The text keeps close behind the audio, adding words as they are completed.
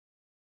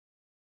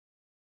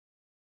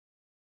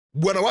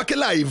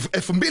WanawakeLive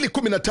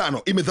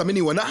 2015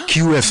 imedhaminiwa na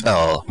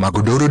QFL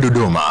Magodoro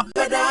Dodoma.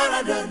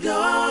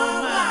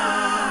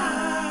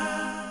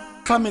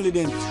 Family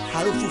Dent,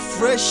 harufu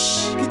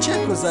fresh,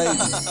 kicheko zaidi.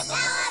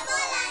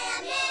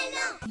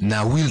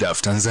 Na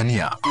WanawakeLive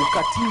Tanzania.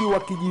 Ukatili wa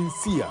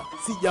kijinsia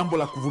si jambo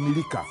la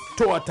kuvumilika.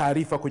 Toa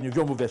taarifa kwenye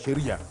vyombo vya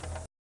sheria.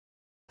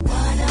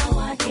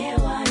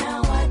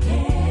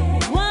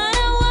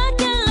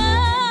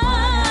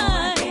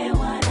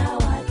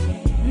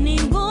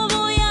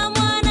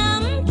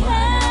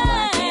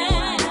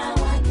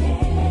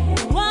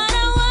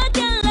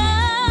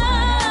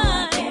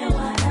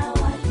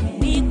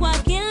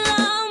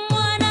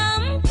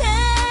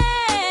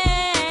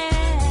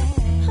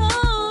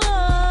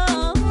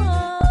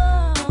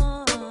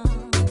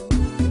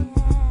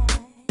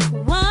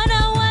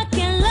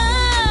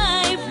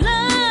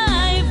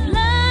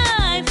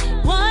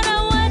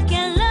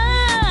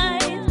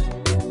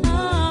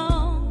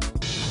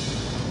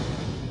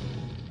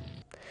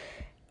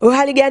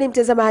 Uhali gani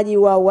mtazamaji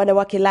wa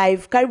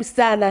WanawakeLive? Karibu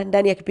sana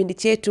ndani ya kipindi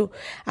chetu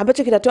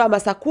ambacho kinatoa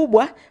hamasa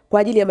kubwa kwa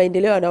ajili ya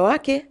maendeleo ya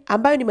wanawake,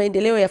 ambayo ni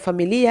maendeleo ya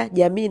familia,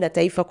 jamii na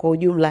taifa kwa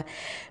ujumla.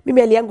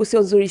 Mimi hali yangu sio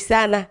nzuri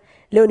sana.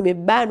 Leo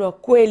nimebanwa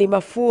kweli,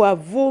 mafua,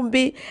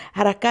 vumbi,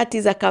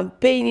 harakati za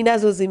kampeni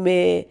nazo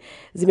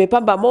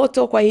zimepamba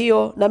moto. Kwa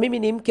hiyo na mimi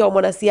ni mke wa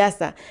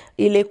mwanasiasa,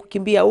 ile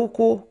kukimbia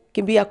huku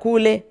kimbia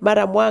kule,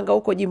 mara Mwanga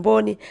huko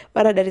jimboni,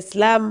 mara Dar es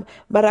Salaam,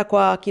 mara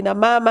kwa kina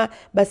mama,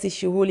 basi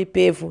shughuli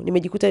pevu.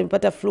 Nimejikuta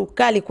nimepata flu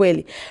kali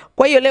kweli.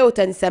 Kwa hiyo leo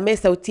utanisamea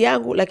sauti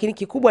yangu, lakini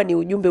kikubwa ni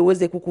ujumbe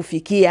uweze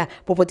kukufikia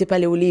popote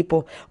pale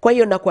ulipo. Kwa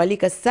hiyo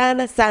nakualika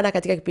sana sana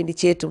katika kipindi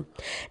chetu.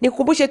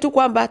 Nikukumbushe tu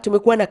kwamba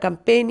tumekuwa na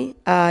kampeni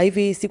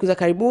hivi siku za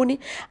karibuni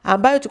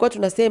ambayo tulikuwa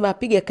tunasema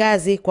piga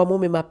kazi kwa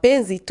mume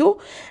mapenzi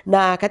tu,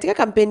 na katika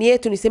kampeni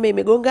yetu niseme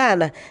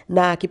imegongana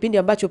na kipindi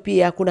ambacho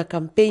pia kuna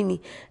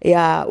kampeni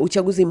ya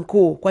uchaguzi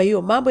mkuu. Kwa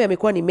hiyo mambo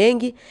yamekuwa ni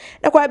mengi,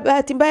 na kwa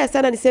bahati mbaya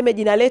sana niseme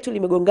jina letu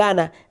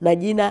limegongana na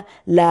jina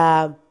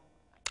la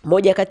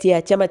moja kati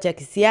ya chama cha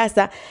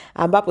kisiasa,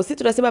 ambapo sisi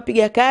tunasema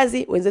piga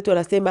kazi, wenzetu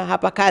wanasema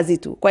hapa kazi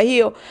tu. Kwa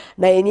hiyo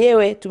na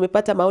yenyewe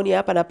tumepata maoni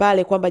hapa na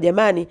pale kwamba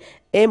jamani,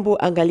 embu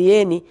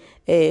angalieni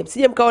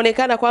msije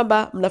mkaonekana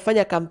kwamba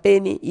mnafanya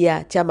kampeni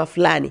ya chama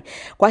fulani.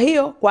 Kwa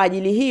hiyo kwa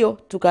ajili hiyo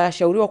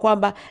tukashauriwa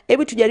kwamba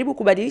hebu tujaribu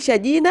kubadilisha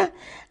jina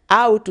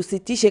au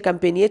tusitishe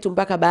kampeni yetu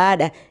mpaka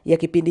baada ya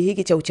kipindi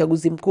hiki cha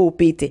uchaguzi mkuu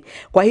upite.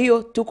 Kwa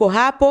hiyo tuko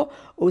hapo,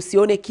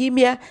 usione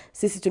kimya,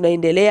 sisi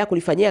tunaendelea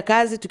kulifanyia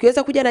kazi.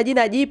 Tukiweza kuja na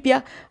jina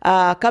jipya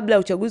kabla ya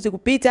uchaguzi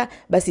kupita,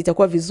 basi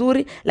itakuwa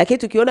vizuri, lakini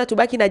tukiona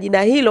tubaki na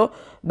jina hilo,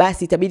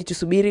 basi itabidi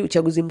tusubiri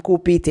uchaguzi mkuu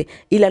upite.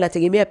 Ila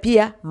nategemea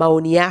pia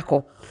maoni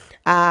yako.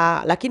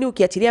 Lakini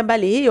ukiachilia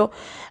mbali hiyo,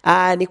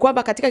 ni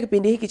kwamba katika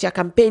kipindi hiki cha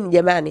kampeni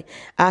jamani,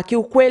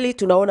 kiukweli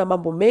tunaona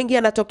mambo mengi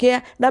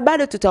yanatokea na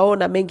bado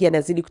tutaona mengi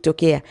yanazidi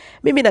kutokea.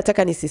 Mimi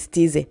nataka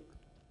nisisitize,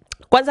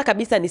 kwanza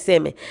kabisa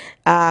niseme,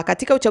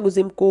 katika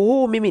uchaguzi mkuu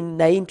huu mimi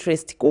nina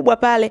interest kubwa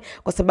pale,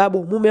 kwa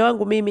sababu mume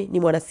wangu mimi ni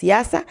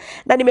mwanasiasa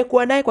na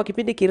nimekuwa naye kwa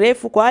kipindi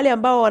kirefu. Kwa wale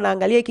ambao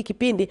wanaangalia hiki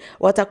kipindi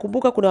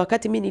watakumbuka kuna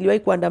wakati mimi niliwahi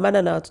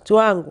kuandamana na watoto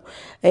wangu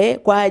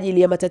kwa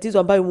ajili ya matatizo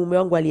ambayo mume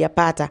wangu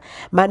aliyapata.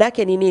 Maana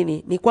yake ni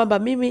nini? Ni kwamba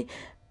mimi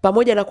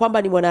pamoja na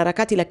kwamba ni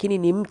mwanaharakati, lakini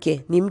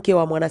ni mke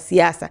wa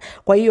mwanasiasa.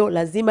 Kwa hiyo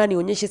lazima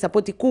nionyeshe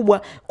sapoti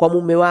kubwa kwa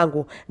mume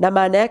wangu. Na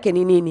maana yake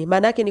ni nini?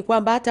 Maana yake ni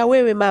kwamba hata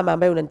wewe mama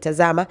ambaye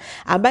unanitazama,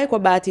 ambaye kwa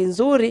bahati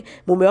nzuri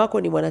mume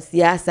wako ni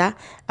mwanasiasa,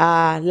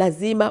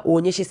 lazima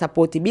uonyeshe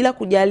sapoti bila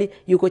kujali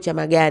yuko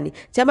chama gani.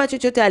 Chama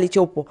chochote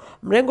alichopo,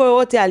 mrengo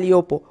wote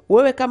aliopo,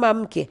 wewe kama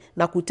mke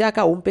na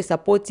kutaka umpe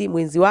sapoti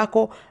mwenzi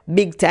wako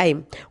big time.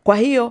 Kwa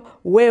hiyo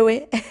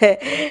wewe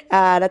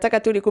nataka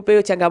tu nikupe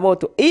hiyo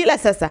changamoto. Ila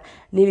sasa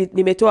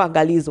nimetoa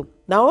angalizo.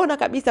 Naona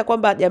kabisa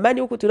kwamba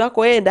jamani, huku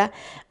tunakoenda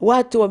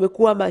watu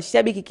wamekuwa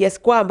mashabiki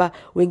kiasi kwamba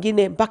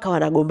wengine mpaka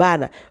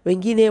wanagombana,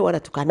 wengine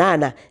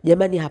wanatukanana.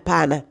 Jamani,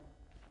 hapana.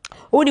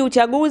 Huu ni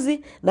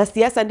uchaguzi na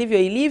siasa ndivyo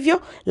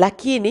ilivyo,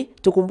 lakini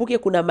tukumbuke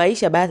kuna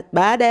maisha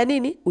baada ya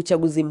nini?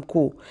 Uchaguzi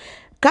mkuu.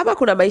 Kama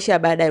kuna maisha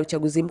baada ya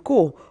uchaguzi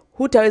mkuu,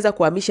 hutaweza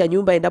kuhamisha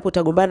nyumba endapo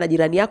utagombana na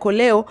jirani yako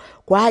leo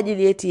kwa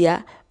ajili eti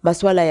ya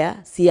masuala ya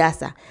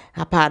siasa.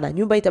 Hapana,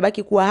 nyumba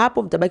itabaki kuwa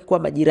hapo, mtabaki kuwa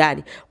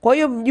majirani. Kwa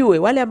hiyo mjue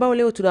wale ambao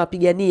leo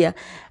tunawapigania,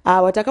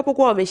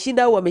 watakapokuwa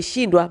wameshinda au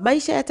wameshindwa,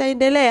 maisha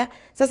yataendelea.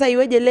 Sasa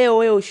iweje leo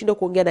wewe ushindwe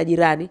kuongea na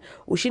jirani,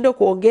 ushindwe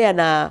kuongea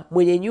na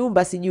mwenye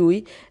nyumba,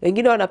 sijui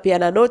wengine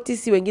wanapeana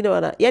notice, wengine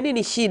yani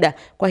ni shida.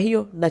 Kwa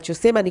hiyo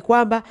ninachosema ni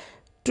kwamba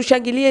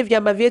tushangilie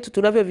vyama vyetu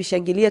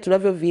tunavyovishangilia,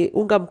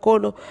 tunavyoviunga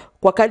mkono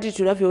kwa kadri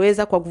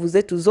tunavyoweza kwa nguvu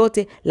zetu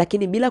zote,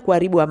 lakini bila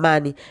kuharibu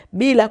amani,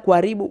 bila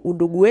kuharibu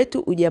undugu wetu,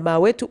 ujamaa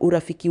wetu,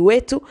 urafiki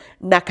wetu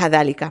na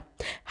kadhalika.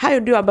 Hayo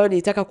ndio ambayo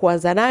nilitaka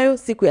kuanza nayo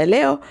siku ya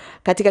leo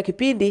katika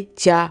kipindi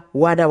cha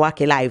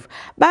WanawakeLive.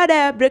 Baada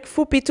ya break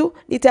fupi tu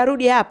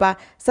nitarudi hapa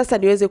sasa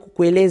niweze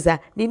kukueleza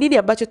ni nini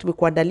ambacho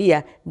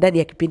tumekuandalia ndani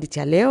ya kipindi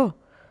cha leo.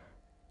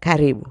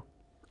 Karibu.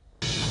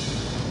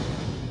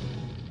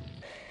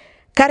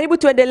 Karibu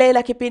tuendelee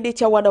na kipindi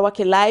cha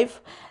Wanawake Live.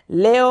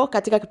 Leo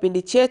katika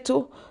kipindi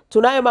chetu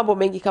tunayo mambo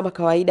mengi kama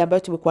kawaida ambayo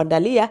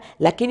tumekuandalia,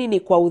 lakini ni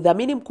kwa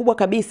udhamini mkubwa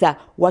kabisa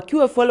wa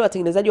QFL,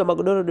 watengenezaji wa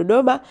magodoro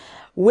Dodoma,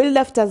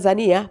 WanawakeLive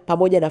Tanzania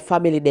pamoja na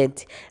Family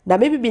Dent. Na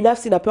mimi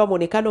binafsi napewa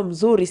muonekano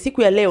mzuri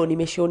siku ya leo.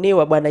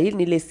 Nimeshonewa bwana, hili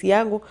ni lesi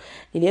yangu.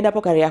 Nilienda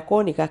hapo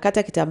Kariakoo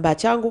nikakata kitambaa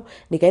changu,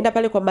 nikaenda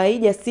pale kwa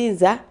Maija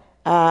Sinza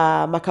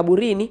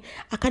makaburini,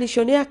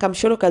 akanishonea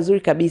kamshono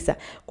kazuri kabisa.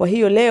 Kwa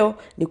hiyo leo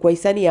ni kwa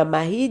hisani ya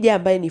Mahija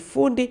ambaye ni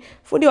fundi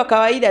wa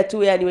kawaida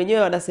tu, yani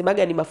wenyewe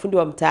wanasemaga ni mafundi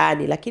wa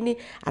mtaani, lakini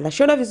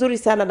anashona vizuri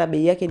sana na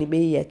bei yake ni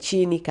bei ya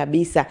chini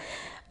kabisa.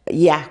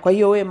 Kwa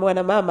hiyo wewe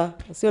mwana mama,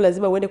 sio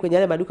lazima uende kwenye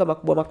yale maduka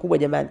makubwa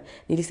jamani.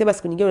 Nilisema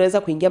siku nyingine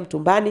unaweza kuingia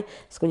Mtumbani,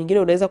 siku nyingine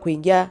unaweza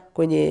kuingia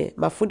kwenye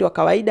mafundi wa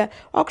kawaida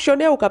au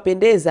kushonea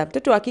ukapendeza.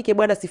 Mtoto wa kike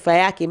bwana, sifa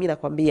yake mimi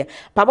nakwambia,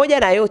 pamoja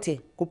na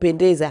yote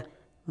kupendeza.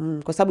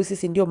 Kwa sababu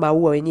sisi ndio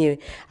maua wenyewe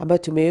ambayo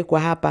tumewekwa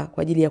hapa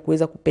kwa ajili ya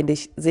kuweza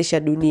kupendezesha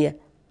dunia.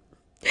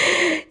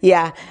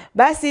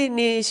 Basi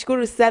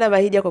nishukuru sana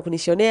Mahija kwa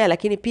kunishonea,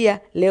 lakini pia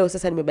leo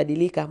sasa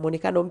nimebadilika,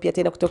 muonekano mpya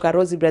tena kutoka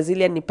Rose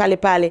Brazilian. Ni pale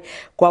pale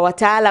kwa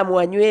wataalamu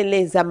wa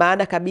nywele za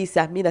maana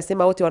kabisa. Mimi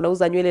nasema wote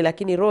wanauza nywele,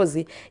 lakini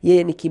Rose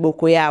yeye ni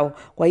kiboko yao.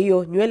 Kwa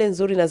hiyo nywele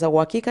nzuri na za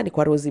uhakika ni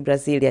kwa Rose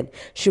Brazilian.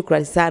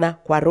 Shukrani sana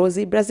kwa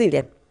Rose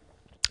Brazilian.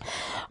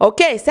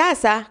 Okay,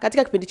 sasa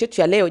katika kipindi chetu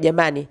cha leo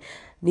jamani,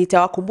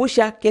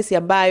 nitawakumbusha kesi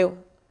ambayo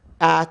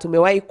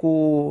tumewahi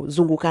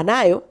kuzunguka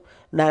nayo,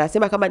 na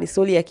nasema kama ni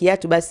soli ya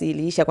kiatu basi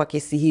iliisha kwa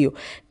kesi hiyo.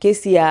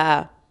 Kesi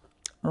ya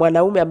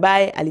mwanaume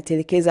ambaye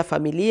alitelekeza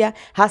familia,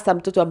 hasa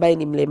mtoto ambaye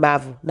ni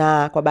mlemavu.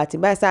 Na kwa bahati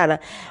mbaya sana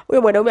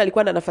huyo mwanaume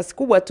alikuwa na nafasi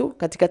kubwa tu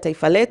katika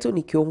taifa letu,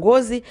 ni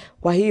kiongozi.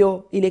 Kwa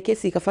hiyo ile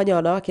kesi ikafanya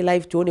Wanawake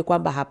Live tuone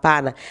kwamba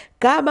hapana,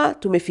 kama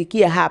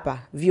tumefikia hapa,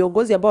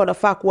 viongozi ambao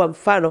wanafaa kuwa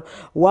mfano,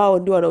 wao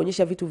ndio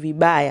wanaonyesha vitu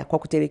vibaya kwa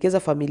kutelekeza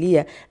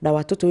familia na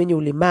watoto wenye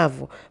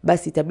ulemavu,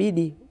 basi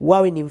itabidi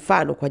wawe ni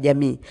mfano kwa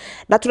jamii.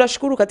 Na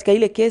tunashukuru katika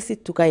ile kesi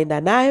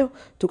tukaenda nayo,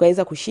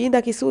 tukaweza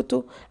kushinda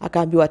Kisutu,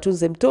 akaambiwa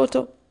tunze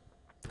mtoto.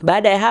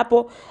 Baada ya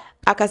hapo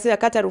akasema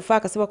kata rufaa,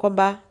 akasema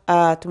kwamba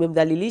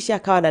tumemdhalilisha,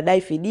 akawa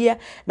anadai fidia,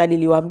 na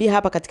niliwaambia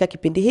hapa katika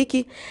kipindi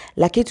hiki.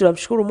 Lakini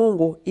tunamshukuru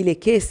Mungu, ile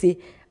kesi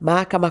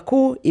Mahakama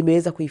Kuu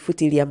imeweza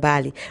kuifutilia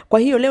mbali. Kwa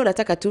hiyo leo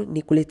nataka tu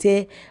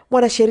nikuletee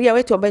mwanasheria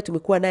wetu ambaye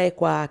tumekuwa naye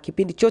kwa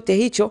kipindi chote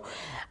hicho,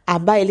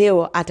 ambaye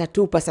leo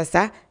atatupa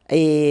sasa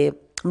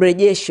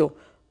mrejesho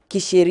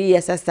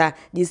kisheria, sasa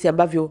jinsi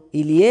ambavyo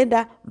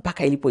ilienda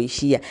mpaka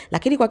ilipoishia.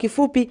 Lakini kwa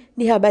kifupi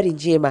ni habari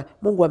njema,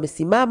 Mungu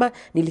amesimama.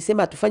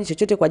 Nilisema hatufanyi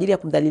chochote kwa ajili ya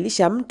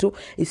kumdhalilisha mtu,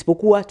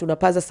 isipokuwa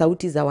tunapaza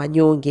sauti za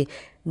wanyonge.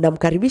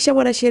 Namkaribisha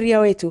mwanasheria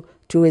wetu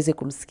tuweze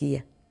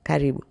kumsikia.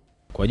 Karibu.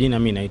 Kwa jina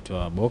mimi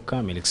naitwa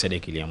Boka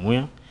Melkisedek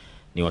Iliamuya,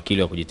 ni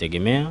wakili wa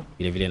kujitegemea,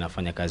 vile vile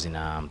nafanya kazi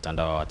na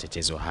mtandao wa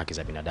watetezi wa haki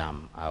za binadamu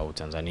au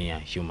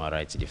Tanzania Human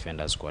Rights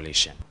Defenders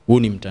Coalition. Huu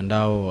ni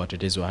mtandao wa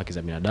watetezi wa haki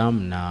za binadamu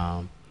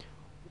na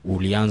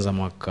ulianza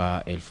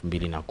mwaka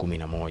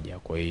 2011.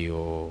 Kwa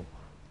hiyo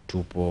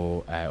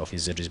tupo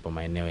ofisi zetu zipo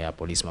maeneo ya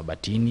Polisi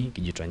Mabatini,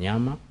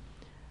 Kijitonyama.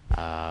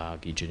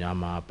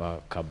 Kijitonyama hapa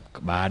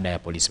baada ya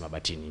Polisi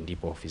Mabatini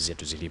ndipo ofisi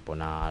zetu zilipo,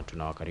 na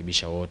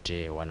tunawakaribisha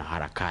wote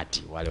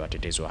wanaharakati, wale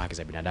watetezi wa haki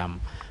za binadamu,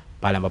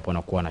 pale ambapo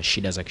wanakuwa na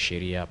shida za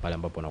kisheria, pale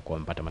ambapo wanakuwa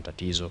wamepata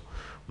matatizo.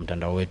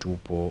 Mtandao wetu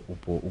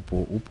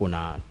upo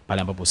na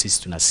pale ambapo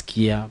sisi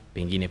tunasikia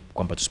pengine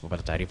kwamba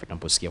tusipopata taarifa,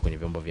 tunaposikia kwenye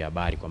vyombo vya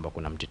habari kwamba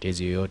kuna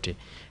mtetezi yoyote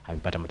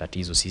amepata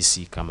matatizo,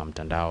 sisi kama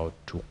mtandao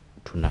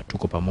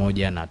tuko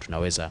pamoja na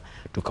tunaweza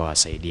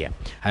tukawasaidia.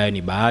 Hayo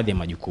ni baadhi ya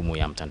majukumu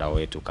ya mtandao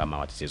wetu kama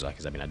watetezi wa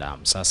haki za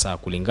binadamu. Sasa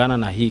kulingana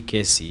na hii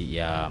kesi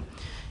ya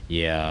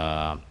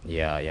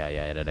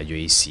dada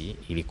Joyce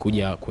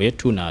ilikuja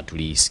kwetu na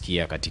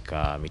tuliisikia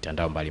katika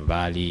mitandao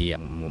mbalimbali.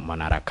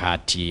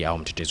 Mwanaharakati au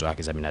mtetezi wa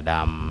haki za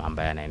binadamu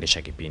ambaye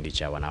anaendesha kipindi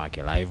cha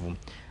Wanawake Live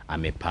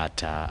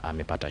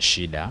amepata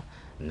shida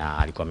na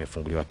alikuwa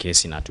amefunguliwa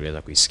kesi na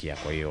tuliweza kuisikia.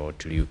 Kwa hiyo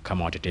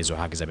kama watetezi wa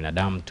haki za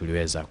binadamu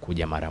tuliweza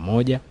kuja mara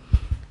moja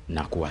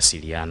na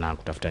kuwasiliana,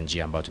 kutafuta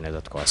njia ambayo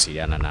tunaweza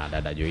tukawasiliana na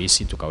dada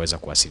Joyce, tukaweza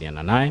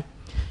kuwasiliana naye.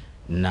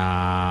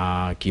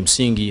 Na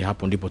kimsingi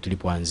hapo ndipo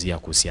tulipoanzia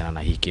kuhusiana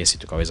na hii kesi,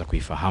 tukaweza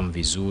kuifahamu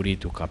vizuri,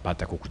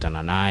 tukapata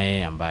kukutana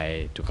naye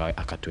ambaye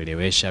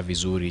akatuelewesha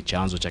vizuri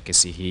chanzo cha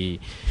kesi hii,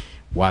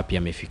 wapi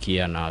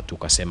amefikia, na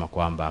tukasema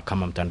kwamba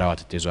kama mtandao wa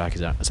watetezi wa haki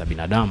za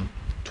binadamu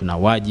tuna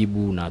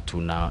wajibu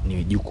na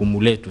ni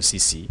jukumu letu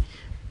sisi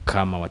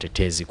kama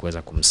watetezi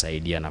kuweza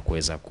kumsaidia na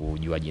kuweza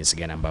kujua jinsi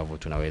gani ambavyo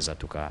tunaweza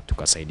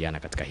tukasaidiana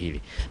katika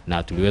hili.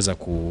 Na tuliweza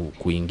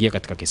kuingia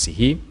katika kesi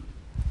hii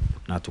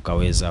na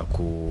tukaweza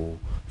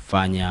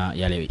kufanya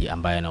yale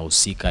ambayo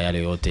yanahusika,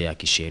 yale yote ya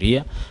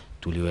kisheria.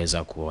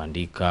 Tuliweza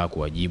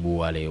kuwajibu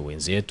wale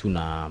wenzetu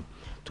na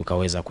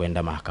tukaweza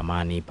kwenda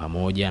mahakamani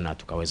pamoja na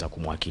tukaweza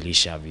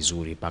kumwakilisha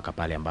vizuri mpaka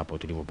pale ambapo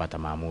tulipopata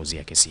maamuzi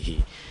ya kesi hii.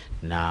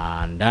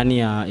 Na ndani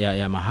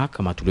ya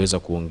mahakama tuliweza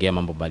kuongea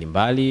mambo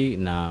mbalimbali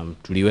na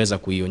tuliweza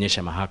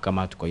kuionyesha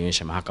mahakama,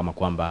 tukaionyesha mahakama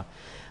kwamba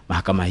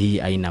mahakama hii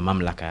haina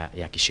mamlaka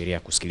ya kisheria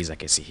kusikiliza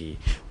kesi hii.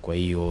 Kwa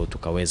hiyo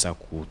tukaweza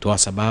kutoa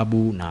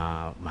sababu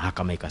na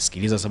mahakama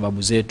ikasikiliza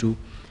sababu zetu,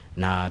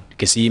 na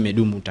kesi hii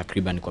imedumu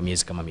takriban kwa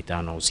miezi kama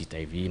 5 au 6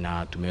 hivi,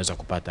 na tumeweza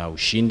kupata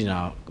ushindi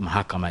na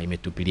mahakama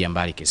imetupilia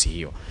mbali kesi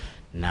hiyo.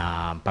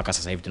 Na mpaka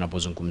sasa hivi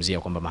tunapozungumzia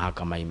kwamba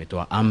mahakama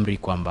imetoa amri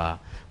kwamba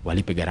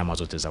walipe gharama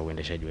zote za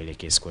uendeshaji wa ile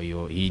kesi. Kwa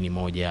hiyo hii ni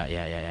moja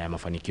ya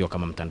mafanikio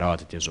kama mtandao wa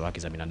watetezi wa haki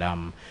za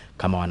binadamu,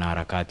 kama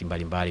wanaharakati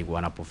mbalimbali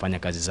wanapofanya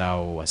kazi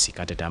zao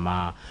wasikate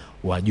tamaa,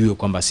 wajue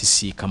kwamba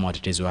sisi kama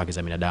watetezi wa haki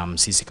za binadamu,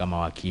 sisi kama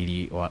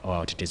wakili wa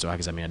watetezi wa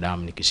haki za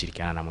binadamu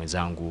nikishirikiana na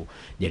mwenzangu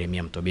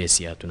Jeremia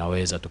Mtobesia,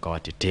 tunaweza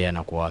tukawatetea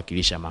na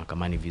kuwawakilisha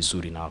mahakamani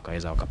vizuri na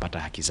wakapata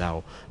haki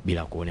zao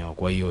bila kuonewa.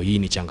 Kwa hiyo hii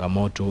ni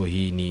changamoto,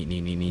 hii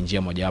ni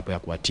njia mojawapo ya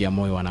kuwatia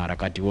moyo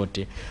wanaharakati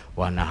wote,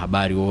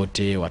 wanahabari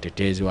wote,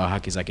 watetezi wa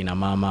haki za kina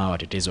mama,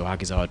 watetezi wa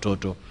haki za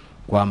watoto,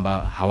 kwamba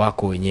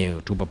hawako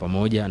wenyewe, tupo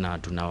pamoja na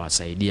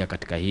tunawasaidia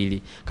katika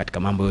hili, katika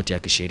mambo yote ya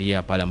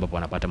kisheria. Pale ambapo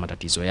wanapata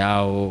matatizo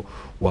yao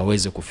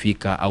waweze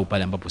kufika, au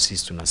pale ambapo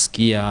sisi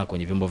tunasikia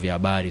kwenye vyombo vya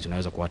habari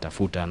tunaweza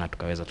kuwatafuta na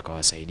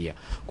tukawasaidia.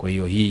 Kwa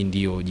hiyo hii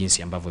ndio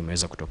jinsi ambavyo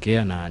imeweza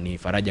kutokea, na ni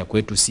faraja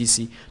kwetu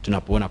sisi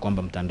tunapoona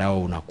kwamba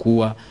mtandao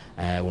unakuwa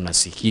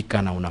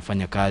unasikika na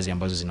unafanya kazi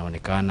ambazo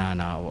zinaonekana,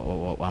 na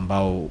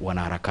ambao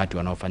wanaharakati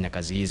wanaofanya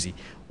kazi hizi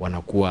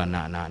wanakuwa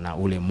na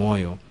ule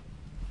moyo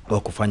wa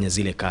kufanya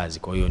zile kazi.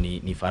 Kwa hiyo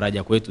ni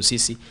faraja kwetu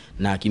sisi,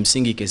 na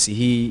kimsingi kesi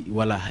hii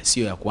wala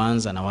sio ya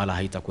kwanza na wala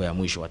haitakuwa ya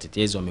mwisho.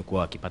 Watetezi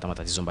wamekuwa wakipata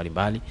matatizo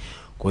mbalimbali,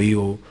 kwa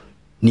hiyo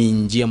ni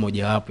njia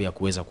mojawapo ya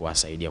kuweza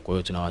kuwasaidia. Kwa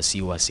hiyo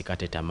tunawasihi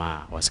wasikate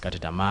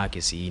tamaa.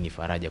 Kesi hii ni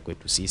faraja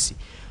kwetu sisi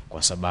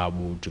kwa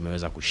sababu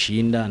tumeweza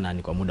kushinda, na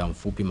ni kwa muda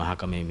mfupi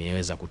mahakama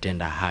imeweza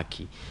kutenda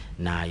haki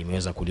na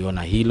imeweza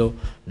kuliona hilo,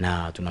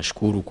 na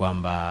tunashukuru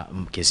kwamba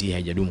kesi hii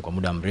haijadumu kwa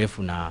muda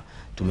mrefu, na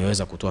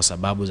tumeweza kutoa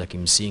sababu za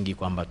kimsingi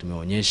kwamba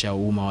tumeonyesha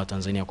umma wa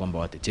Tanzania kwamba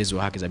watetezi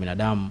wa haki za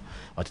binadamu,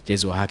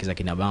 watetezi wa haki za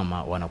kina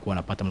mama wanakuwa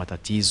wanapata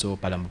matatizo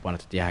pale ambapo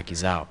wanatetea haki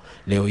zao.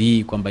 Leo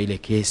hii kwamba ile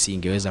kesi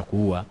ingeweza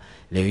kuua,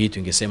 leo hii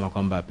tungesema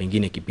kwamba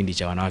pengine kipindi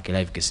cha Wanawake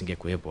Live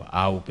kisingekuwepo,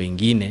 au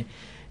pengine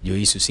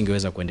Joyce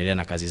usingeweza kuendelea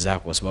na kazi zako,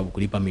 kwa sababu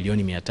kulipa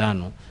milioni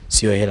 500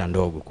 sio hela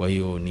ndogo. Kwa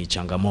hiyo ni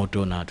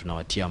changamoto, na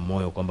tunawatia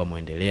moyo kwamba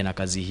muendelee na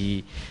kazi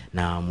hii,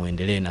 na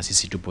muendelee, na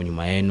sisi tupo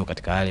nyuma yenu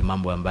katika yale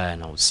mambo ambayo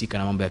yanahusika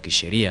na mambo ya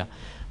kisheria.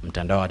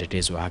 Mtandao wa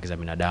watetezi wa haki za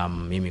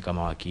binadamu, mimi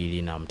kama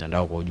wakili na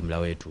mtandao kwa ujumla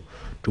wetu,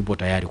 tupo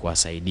tayari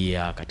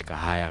kuwasaidia katika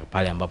haya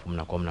pale ambapo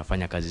mnakuwa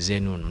mnafanya kazi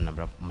zenu,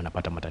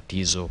 mnapata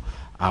matatizo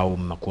au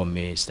mnakuwa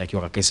mmeshtakiwa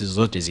kwa kesi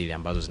zote zile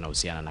ambazo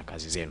zinahusiana na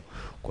kazi zenu.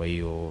 Kwa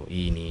hiyo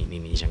hii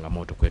ni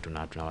changamoto kwetu,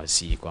 na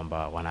tunawasihi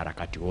kwamba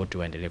wanaharakati wote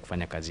waendelee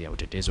kufanya kazi ya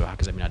utetezi wa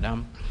haki za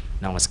binadamu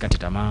na wasikate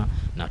tamaa,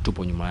 na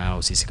tupo nyuma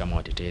yao. Sisi kama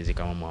watetezi,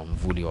 kama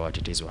mwamvuli wa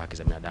watetezi wa haki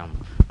za binadamu,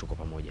 tuko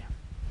pamoja.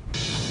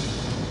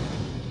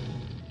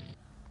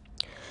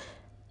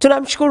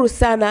 Tunamshukuru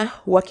sana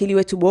wakili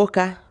wetu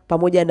Boka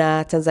pamoja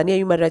na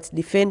Tanzania Human Rights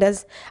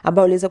Defenders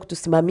ambao waliweza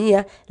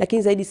kutusimamia,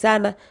 lakini zaidi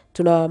sana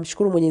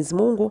tunamshukuru Mwenyezi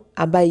Mungu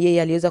ambaye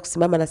yeye aliweza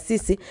kusimama na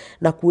sisi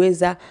na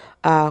kuweza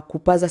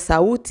kupaza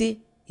sauti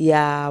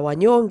ya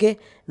wanyonge,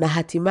 na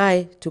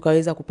hatimaye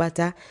tukaweza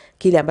kupata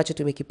kile ambacho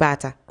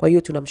tumekipata. Kwa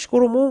hiyo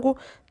tunamshukuru Mungu,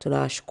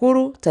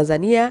 tunashukuru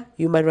Tanzania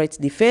Human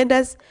Rights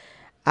Defenders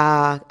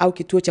au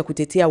kituo cha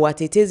kutetea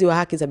watetezi wa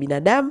haki za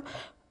binadamu,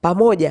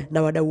 pamoja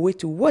na wadau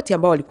wetu wote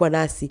ambao walikuwa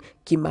nasi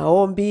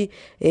kimaombi,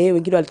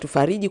 wengine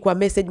walitufariji kwa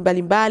message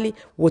mbalimbali.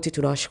 Wote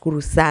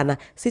tunawashukuru sana.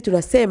 Sisi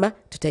tunasema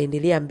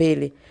tutaendelea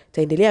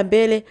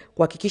mbele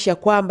kuhakikisha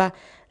kwamba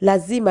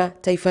lazima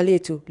taifa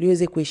letu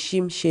liweze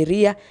kuheshimu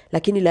sheria,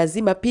 lakini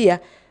lazima pia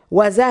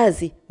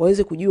wazazi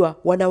waweze kujua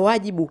wana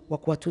wajibu wa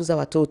kuwatunza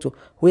watoto.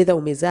 Whether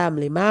umezaa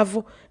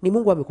mlemavu, ni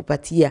Mungu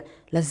amekupatia,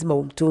 lazima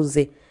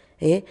umtunze.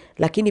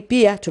 Lakini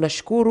pia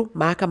tunashukuru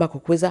mahakama kwa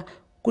kuweza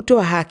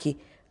kutoa haki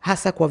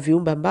hasa kwa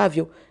viumbe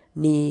ambavyo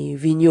ni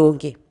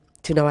vinyonge.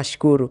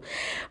 Tunawashukuru.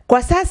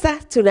 Kwa sasa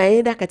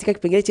tunaenda katika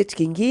kipengele chetu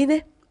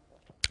kingine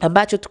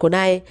ambacho tuko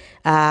naye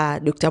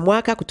Dr.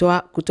 Mwaka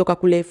kutoka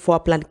kule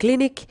For Plan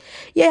Clinic.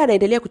 Yeye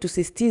anaendelea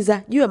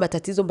kutusisitiza juu ya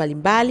matatizo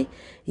mbalimbali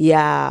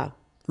ya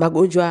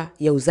magonjwa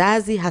ya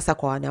uzazi hasa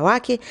kwa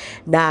wanawake,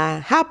 na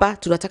hapa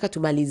tunataka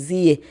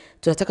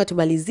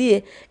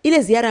tumalizie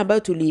ile ziara ambayo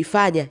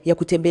tuliifanya ya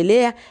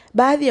kutembelea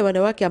baadhi ya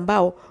wanawake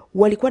ambao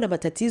walikuwa na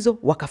matatizo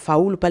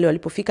wakafaulu pale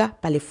walipofika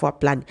pale For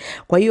Plan.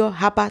 Kwa hiyo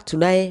hapa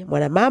tunaye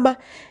mwanamama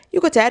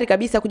yuko tayari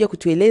kabisa kuja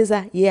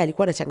kutueleza yeye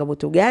alikuwa na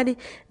changamoto gani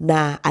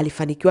na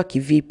alifanikiwa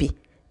kivipi.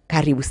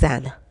 Karibu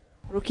sana.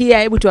 Rukia,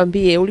 hebu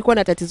tuambie ulikuwa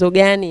na tatizo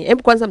gani?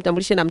 Hebu kwanza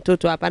mtambulishe na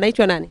mtoto hapa.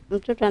 Anaitwa nani?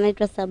 Mtoto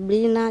anaitwa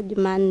Sabrina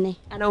Jumanne.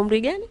 Ana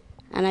umri gani?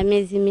 Ana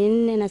miezi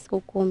 4 na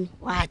siku 10.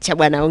 Wacha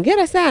bwana,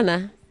 hongera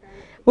sana.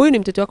 Huyu ni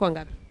mtoto wako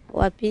wangapi?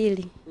 Wa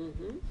pili.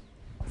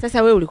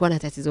 Sasa wewe ulikuwa na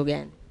tatizo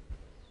gani?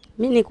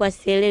 Mimi nilikuwa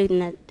sielewi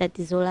na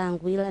tatizo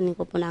langu, ila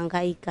nilikuwa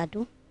nahangaika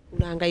tu.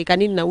 Unahangaika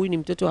nini na huyu ni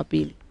mtoto wa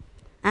pili?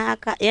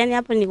 Yani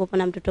hapo nilikuwa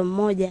na mtoto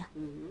mmoja.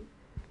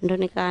 Ndio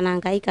nikawa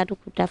nahangaika tu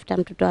kutafuta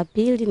mtoto wa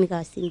pili,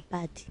 nikawa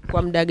simpati.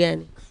 Kwa muda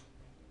gani?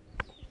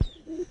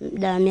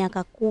 muda wa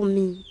miaka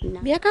 10.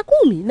 Miaka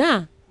 10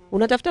 na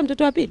unatafuta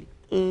mtoto wa pili?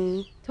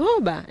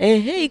 Toba.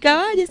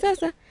 Ikawaje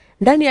sasa?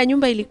 Ndani ya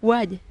nyumba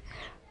ilikuwaje?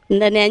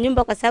 Ndani ya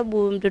nyumba kwa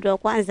sababu mtoto wa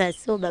kwanza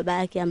sio baba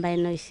yake ambaye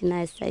naishi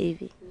naye sasa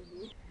hivi.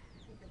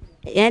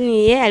 Yaani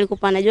yeye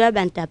alikuwa anajua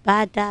labda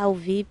nitapata au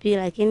vipi,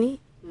 lakini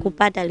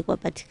kupata alikuwa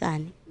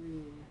patikani.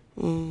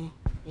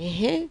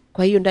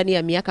 Kwa hiyo ndani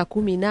ya miaka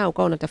 10 na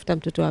ukawa unatafuta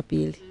mtoto wa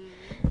pili.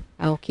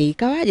 Okay,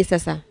 ikawaje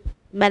sasa?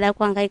 Baada ya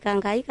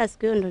kuhangaika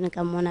siku hiyo ndo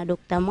nikamwona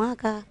Dr.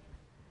 Mwaka.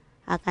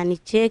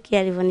 Akanicheki,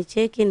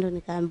 alivyonicheki ndo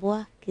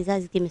nikaambiwa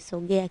kizazi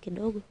kimesogea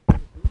kidogo.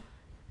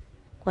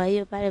 Kwa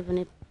hiyo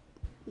pale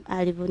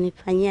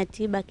alivyonifanyia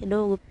tiba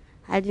kidogo,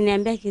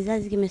 aliniambia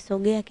kizazi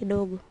kimesogea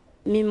kidogo.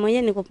 Mimi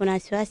mwenyewe nilikuwa na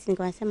wasiwasi,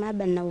 nikasema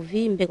labda nina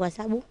uvimbe kwa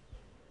sababu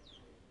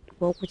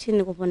kwa huku chini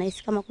nilikuwa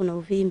nahisi kama kuna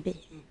uvimbe.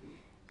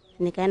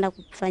 Nikaenda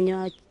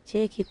kufanywa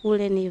cheki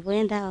kule,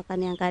 nilivyoenda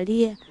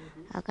wakaniangalia,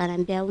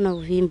 akaniambia una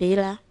uvimbe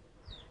ila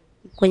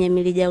kwenye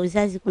milija ya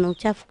uzazi kuna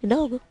uchafu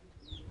kidogo.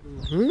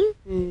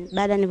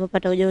 Baada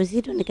nilipopata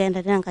ujauzito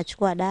nikaenda tena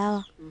nikachukua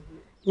dawa,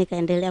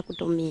 nikaendelea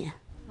kutumia.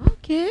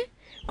 Okay.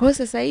 Kwa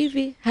sasa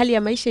hivi hali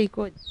ya maisha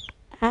ikoje?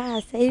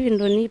 Sasa hivi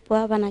ndo nipo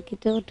hapa na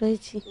kitoto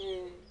hichi.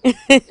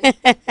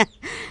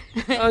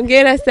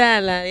 Hongera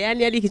sana.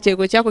 Yaani hadi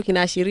kicheko chako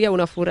kinaashiria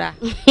una furaha.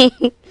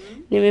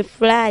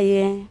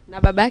 Nimefurahi.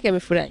 Na baba yake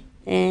amefurahi?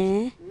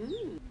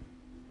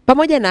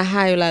 Pamoja na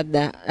hayo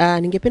labda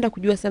ningependa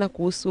kujua sana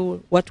kuhusu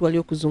watu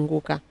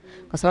waliokuzunguka.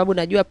 Kwa sababu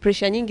najua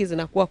pressure nyingi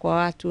zinakuwa kwa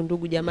watu,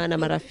 ndugu, jamaa na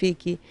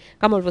marafiki.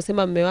 Kama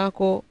ulivyosema mume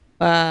wako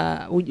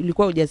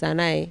ulikuwa hujazaa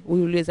naye,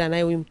 huyu uliyezaa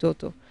naye huyu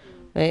mtoto.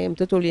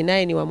 Mtoto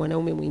ulinaye ni wa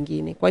mwanaume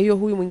mwingine. Kwa hiyo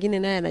huyu mwingine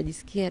naye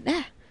anajisikia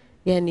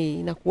yani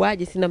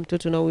inakuaje sina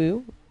mtoto na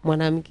huyu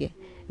mwanamke.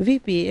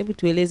 Vipi, hebu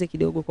tueleze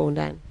kidogo kwa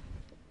undani.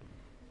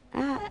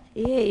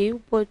 Yeye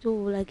yupo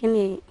tu,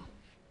 lakini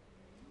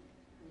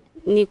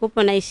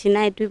nikopo naishi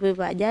naye tu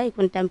hivyo, hajai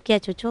kunitamkia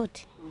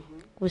chochote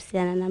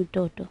kuhusiana na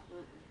mtoto.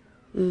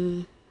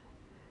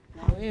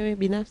 Na wewe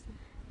binafsi?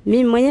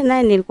 Mimi mwenyewe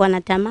naye nilikuwa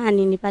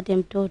natamani nipate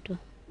mtoto.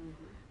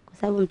 Kwa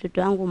sababu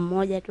mtoto wangu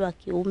mmoja tu wa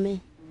kiume,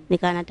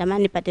 nikawa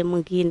natamani nipate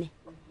mwingine.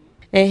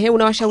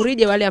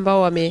 Unawashaurije wale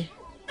ambao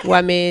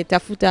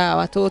wametafuta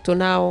watoto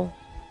nao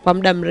kwa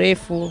muda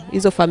mrefu,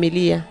 hizo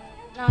familia?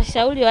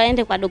 Nawashauri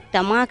waende kwa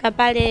Dr. Mwaka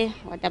pale,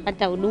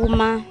 watapata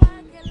huduma.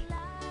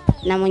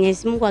 Na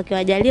Mwenyezi Mungu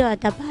akiwajalia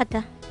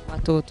watapata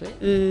watoto.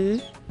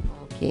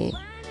 Okay.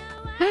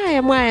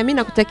 Haya Mwaya, mimi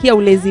nakutakia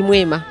ulezi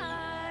mwema.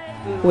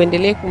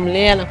 Uendelee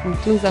kumlea na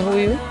kumtunza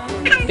huyu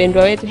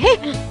mpendwa wetu.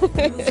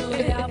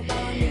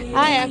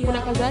 Haya,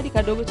 kuna kazawadi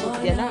kadogo cha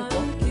kijana wako.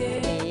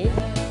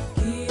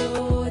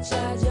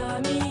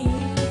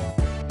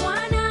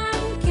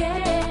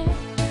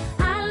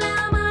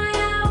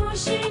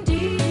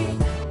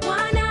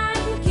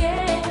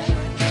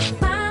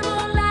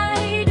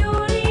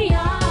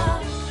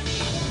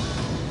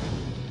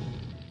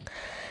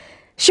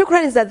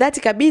 Shukrani za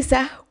dhati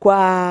kabisa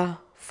kwa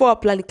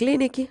Plan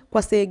Clinic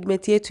kwa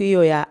segment yetu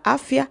hiyo ya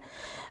afya,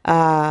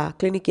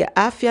 kliniki ya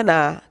afya.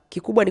 Na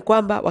kikubwa ni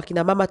kwamba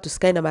wakina mama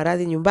tusikae na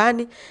maradhi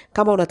nyumbani.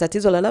 Kama una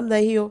tatizo la namna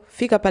hiyo,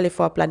 fika pale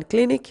Plan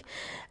Clinic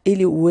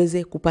ili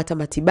uweze kupata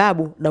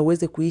matibabu na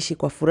uweze kuishi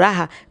kwa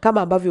furaha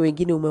kama ambavyo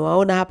wengine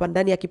umewaona hapa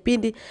ndani ya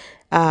kipindi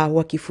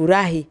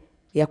wakifurahi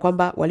ya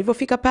kwamba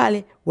walivyofika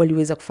pale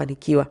waliweza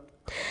kufanikiwa.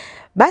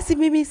 Basi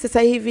mimi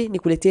sasa hivi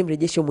nikuletee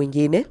mrejesho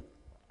mwingine.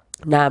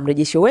 Na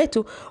mrejesho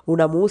wetu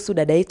unamuhusu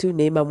dada yetu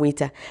Neema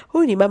Mwwita.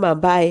 Huyu ni mama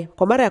ambaye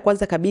kwa mara ya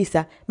kwanza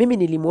kabisa mimi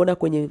nilimuona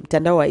kwenye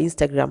mtandao wa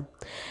Instagram.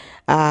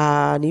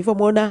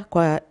 Nilivyomuona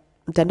kwa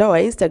mtandao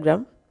wa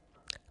Instagram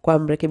kwa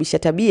mrekebisha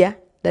tabia,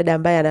 dada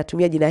ambaye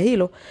anatumia jina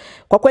hilo,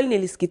 kwa kweli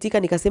nilisikitika,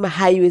 nikasema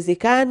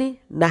haiwezekani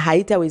na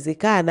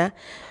haitawezekana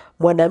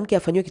mwanamke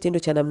afanywe kitendo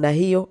cha namna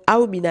hiyo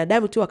au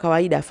binadamu tu wa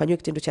kawaida afanywe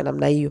kitendo cha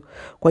namna hiyo.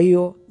 Kwa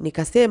hiyo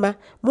nikasema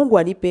Mungu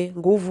anipe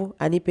nguvu,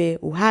 anipe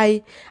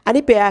uhai,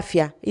 anipe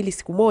afya ili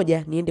siku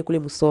moja niende kule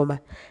Musoma.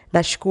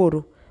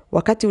 Nashukuru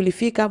wakati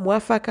ulifika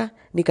mwafaka,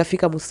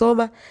 nikafika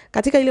Musoma.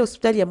 Katika ile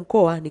hospitali ya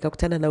mkoa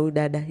nikakutana na huyu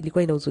dada.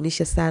 Ilikuwa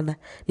inahuzunisha sana.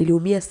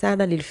 Niliumia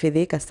sana,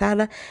 nilifedheka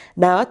sana,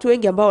 na watu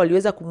wengi ambao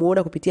waliweza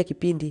kumuona kupitia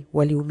kipindi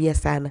waliumia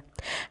sana.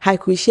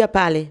 Haikuishia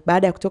pale.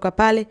 Baada ya kutoka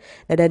pale,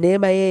 dada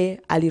Neema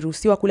yeye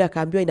aliruhusiwa kule,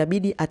 akaambiwa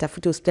inabidi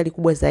atafute hospitali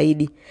kubwa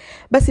zaidi.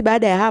 Basi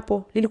baada ya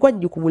hapo lilikuwa ni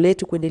jukumu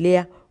letu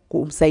kuendelea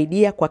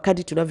kumsaidia kwa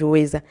kadri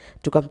tunavyoweza.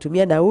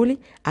 Tukamtumia nauli,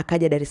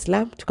 akaja Dar es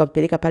Salaam,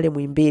 tukampeleka pale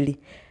Muhimbili.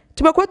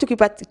 Tumekuwa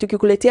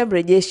tukikuletea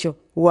mrejesho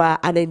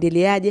wa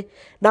anaendeleaje,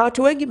 na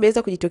watu wengi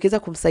mmeweza kujitokeza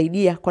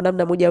kumsaidia kwa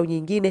namna moja au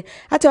nyingine.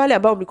 Hata wale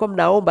ambao mlikuwa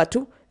mnaomba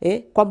tu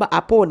kwamba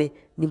apone,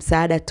 ni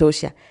msaada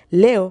tosha.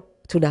 Leo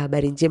tuna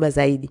habari njema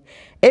zaidi.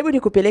 Hebu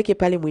nikupeleke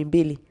pale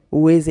Muhimbili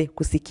uweze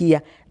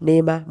kusikia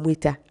Neema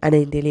Mwwita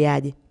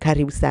anaendeleaje.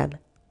 Karibu sana.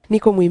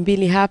 Niko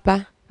Muhimbili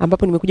hapa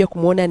ambapo nimekuja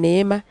kumuona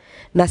Neema,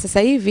 na sasa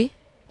hivi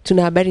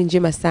tuna habari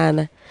njema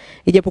sana.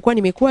 Ijapokuwa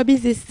nimekuwa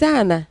busy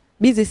sana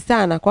busy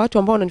sana. Kwa watu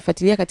ambao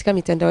wananifuatilia katika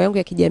mitandao yangu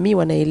ya kijamii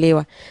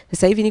wanaelewa.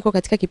 Sasa hivi niko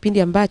katika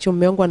kipindi ambacho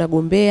mume wangu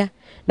anagombea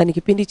na ni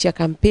kipindi cha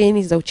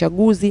kampeni za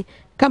uchaguzi.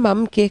 Kama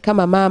mke,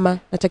 kama mama,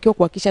 natakiwa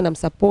kuhakikisha na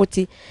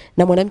msapoti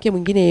na mwanamke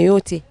mwingine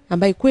yeyote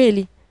ambaye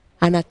kweli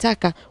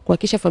anataka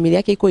kuhakikisha familia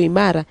yake iko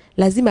imara,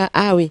 lazima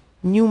awe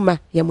nyuma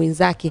ya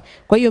mwenzake.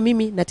 Kwa hiyo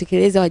mimi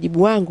natekeleza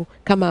wajibu wangu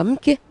kama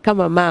mke,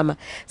 kama mama.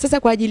 Sasa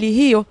kwa ajili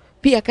hiyo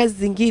pia kazi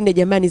zingine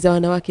jamani za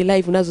Wanawake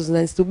Live nazo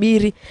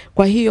zinanisubiri.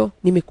 Kwa hiyo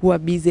nimekuwa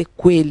busy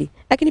kweli.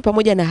 Lakini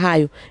pamoja na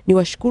hayo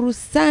niwashukuru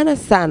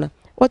sana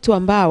watu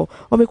ambao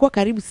wamekuwa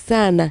karibu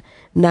sana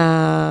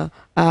na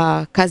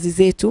kazi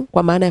zetu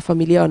kwa maana ya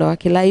familia ya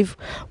Wanawake Live.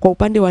 Kwa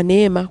upande wa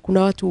Neema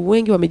kuna watu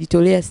wengi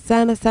wamejitolea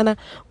sana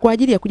kwa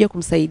ajili ya kuja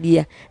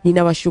kumsaidia.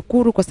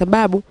 Ninawashukuru kwa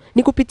sababu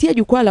ni kupitia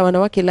jukwaa la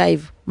Wanawake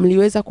Live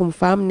mliweza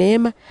kumfahamu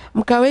Neema,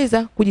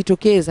 mkaweza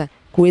kujitokeza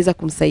kuweza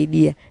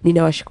kumsaidia.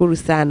 Ninawashukuru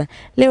sana.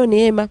 Leo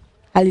Neema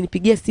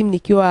alinipigia simu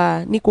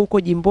nikiwa niko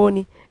huko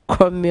jimboni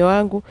kwa mume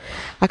wangu,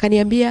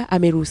 akaniambia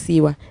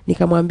ameruhusiwa.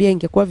 Nikamwambia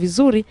ingekuwa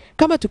vizuri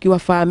kama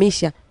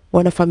tukiwafahamisha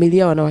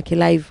wanafamilia Wanawake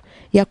Live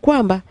ya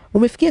kwamba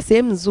umefikia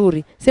sehemu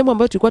nzuri, sehemu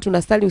ambayo tulikuwa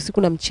tunasali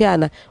usiku na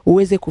mchana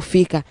uweze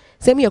kufika,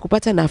 sehemu ya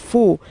kupata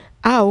nafuu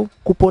au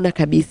kupona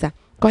kabisa.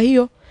 Kwa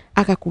hiyo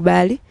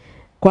akakubali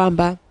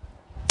kwamba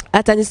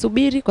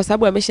atanisubiri kwa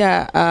sababu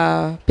amesha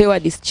pewa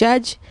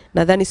discharge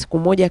nadhani siku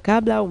moja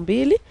kabla au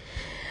 2.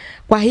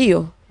 Kwa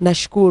hiyo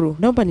nashukuru.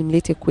 Naomba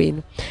nimlete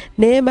kwenu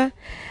Neema.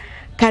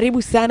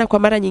 Karibu sana kwa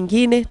mara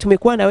nyingine.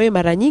 Tumekuwa na wewe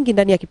mara nyingi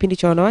ndani ya kipindi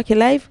cha Wanawake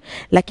Live,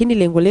 lakini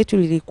lengo letu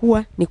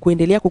lilikuwa ni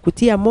kuendelea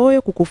kukutia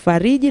moyo,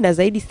 kukufariji na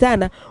zaidi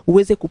sana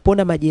uweze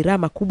kupona majeraha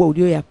makubwa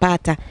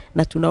uliyoyapata,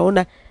 na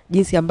tunaona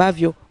jinsi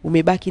ambavyo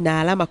umebaki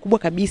na alama kubwa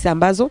kabisa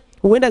ambazo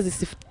huenda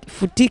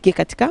zisifutike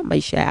katika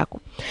maisha yako.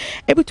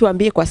 Hebu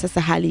tuambie kwa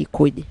sasa hali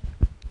ikoje?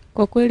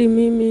 Kwa kweli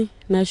mimi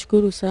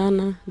nashukuru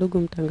sana ndugu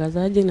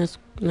mtangazaji,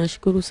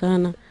 nashukuru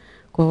sana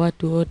kwa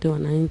watu wote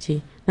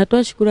wananchi.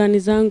 Natoa shukrani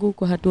zangu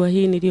kwa hatua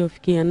hii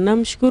niliyofikia.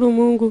 Namshukuru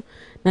Mungu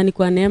na ni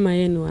kwa neema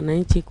yenu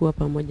wananchi kuwa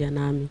pamoja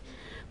nami.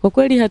 Kwa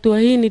kweli hatua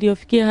hii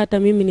niliyofikia hata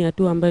mimi ni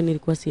hatua ambayo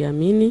nilikuwa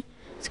siamini.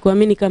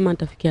 Sikuamini kama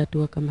nitafikia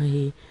hatua kama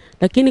hii.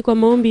 Lakini kwa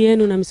maombi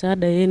yenu na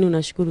msaada yenu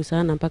nashukuru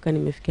sana mpaka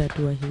nimefikia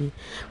hatua hii.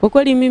 Kwa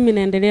kweli mimi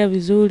naendelea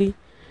vizuri.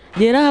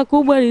 Jeraha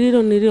kubwa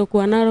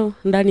nililokuwa nalo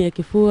ndani ya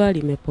kifua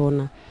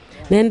limepona.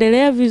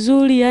 Naendelea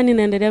vizuri, yani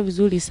naendelea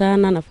vizuri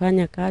sana,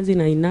 nafanya kazi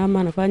na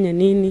inama, nafanya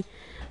nini?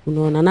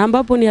 Unaona, na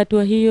ambapo ni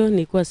hatua hiyo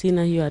nilikuwa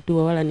sina hiyo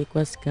hatua wala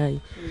nilikuwa sikai.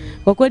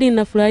 Kwa kweli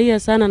ninafurahia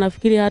sana,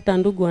 nafikiri hata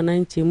ndugu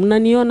wananchi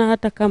mnaniona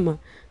hata kama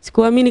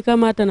sikuamini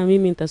kama hata na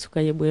mimi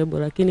nitasuka yebo,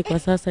 lakini kwa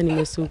sasa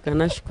nimesuka.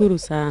 Nashukuru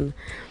sana.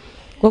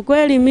 Kwa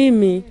kweli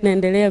mimi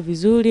naendelea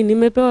vizuri,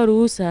 nimepewa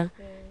ruhusa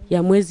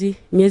ya miezi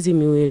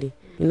 2.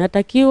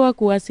 Ninatakiwa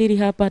kuwasili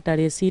hapa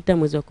tarehe 6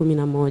 mwezi wa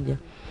 11.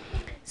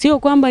 Sio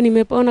kwamba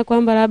nimepona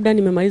kwamba labda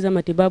nimemaliza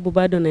matibabu,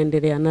 bado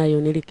naendelea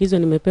nayo. Nilikizo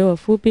nimepewa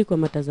fupi kwa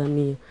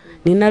matazamio.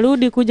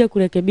 Ninarudi kuja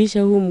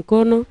kurekebisha huu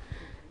mkono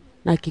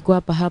na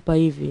kikwapa hapa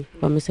hivi.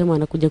 Wamesema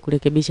wanakuja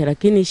kurekebisha,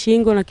 lakini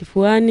shingo na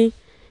kifuani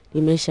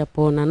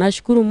nimeshapona.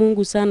 Nashukuru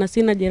Mungu sana,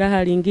 sina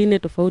jeraha lingine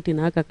tofauti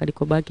na haka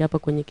kalikobaki hapa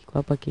kwenye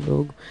kikwapa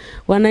kidogo.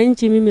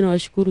 Wananchi mimi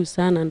nawashukuru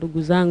sana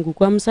ndugu zangu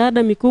kwa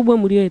msaada mikubwa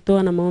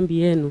mlioitoa na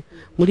maombi yenu.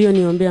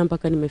 Mlioniombea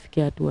mpaka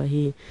nimefikia hatua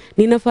hii.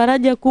 Nina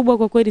faraja kubwa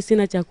kwa kweli,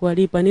 sina cha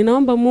kuwalipa.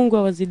 Ninaomba Mungu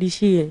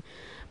awazidishie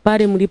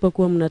pale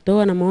mlipokuwa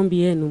mnatoa na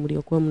maombi yenu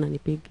mliokuwa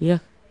mnanipigia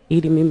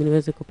ili mimi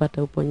niweze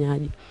kupata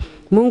uponyaji.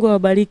 Mungu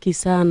awabariki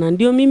sana.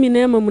 Ndio mimi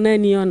Neema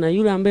mnayeniona,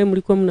 yule ambaye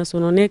mlikuwa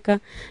mnasononeka,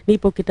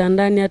 nipo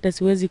kitandani hata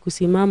siwezi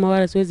kusimama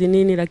wala siwezi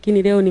nini,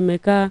 lakini leo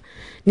nimekaa,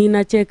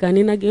 ninacheka,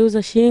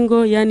 ninageuza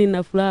shingo, yani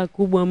na furaha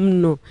kubwa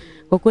mno.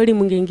 Kwa kweli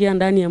mngeingia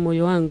ndani ya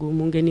moyo wangu,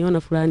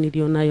 mngeniona furaha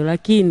nilionayo.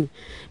 Lakini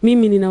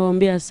mimi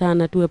ninawaombea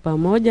sana tuwe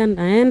pamoja.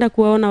 Naenda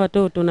kuwaona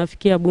watoto,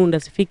 nafikia Bunda,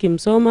 sifiki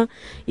Msoma,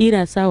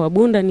 ila sawa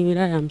Bunda ni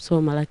wilaya ya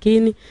Msoma,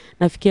 lakini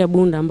nafikia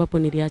Bunda ambapo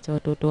niliacha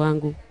watoto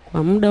wangu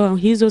kwa muda wa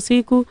hizo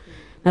siku.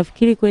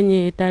 Nafikiri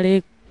kwenye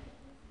tarehe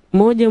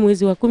 1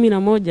 mwezi wa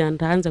 11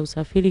 nitaanza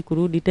usafiri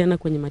kurudi tena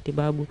kwenye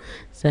matibabu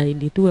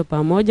zaidi. Tuwe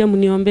pamoja,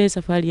 mniombee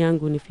safari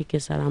yangu nifike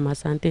salama.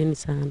 Asanteni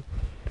sana.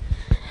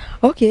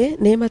 Okay,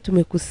 Neema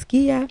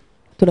tumekusikia.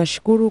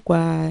 Tunashukuru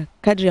kwa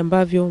kadri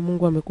ambavyo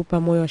Mungu amekupa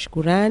moyo wa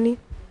shukrani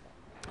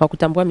wa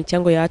kutambua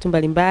michango ya watu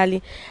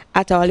mbalimbali,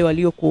 hata wale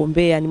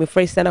waliokuombea.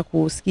 Nimefurahi sana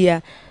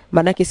kusikia,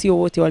 manake sio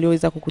wote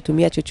walioweza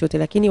kukutumia chochote,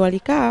 lakini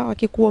walikaa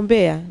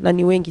wakikuombea na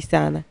ni wengi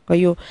sana. Kwa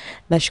hiyo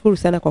nashukuru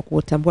sana kwa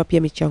kutambua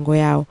pia michango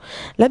yao.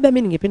 Labda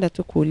mimi ningependa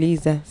tu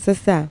kuuliza,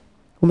 sasa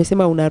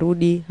umesema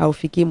unarudi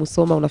haufikii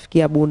Musoma,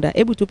 unafikia Bunda.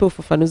 Hebu tupe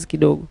ufafanuzi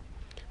kidogo.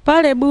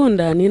 Pale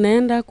Bunda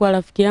ninaenda kwa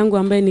rafiki yangu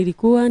ambaye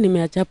nilikuwa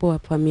nimeachapo wa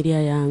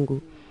familia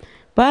yangu.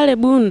 Pale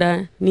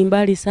Bunda ni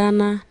mbali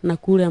sana na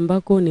kule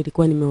ambako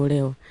nilikuwa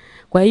nimeolewa.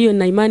 Kwa hiyo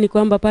na imani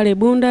kwamba pale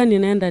Bunda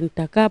ninaenda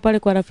nitakaa pale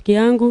kwa rafiki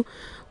yangu.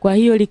 Kwa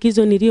hiyo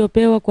likizo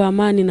niliyopewa kwa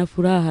amani na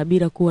furaha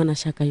bila kuwa na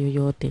shaka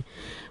yoyote.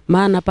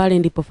 Maana pale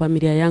ndipo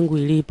familia yangu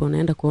ilipo.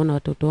 Naenda kuona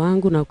watoto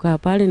wangu na kukaa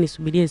pale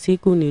nisubirie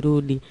siku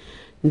nirudi.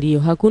 Ndiyo,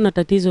 hakuna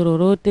tatizo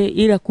lolote,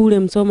 ila kule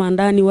Msoma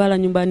ndani wala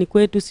nyumbani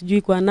kwetu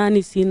sijui kwa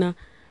nani sina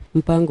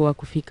mpango wa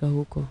kufika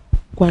huko.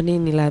 Kwa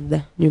nini?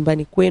 Labda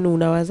nyumbani kwenu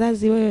una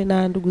wazazi wewe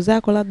na ndugu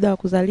zako labda wa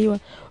kuzaliwa,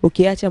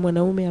 ukiacha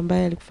mwanaume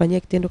ambaye alikufanyia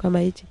kitendo kama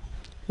hichi?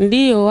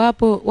 Ndiyo,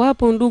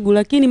 wapo ndugu,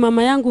 lakini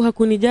mama yangu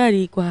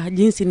hakunijali kwa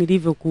jinsi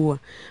nilivyokuwa.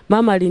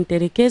 Mama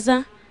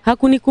alinitelekeza,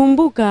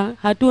 hakunikumbuka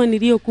hatua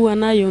niliyokuwa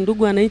nayo.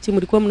 Ndugu wananchi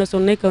mlikuwa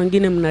mnasononeka,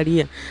 wengine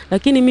mnalia,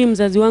 lakini mimi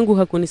mzazi wangu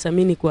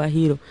hakunisamini kwa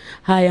hilo.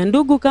 Haya,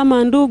 ndugu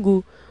kama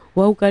ndugu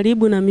wa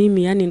ukaribu na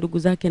mimi, yani ndugu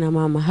zake na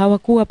mama,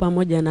 hawakuwa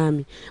pamoja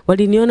nami.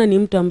 Waliniona ni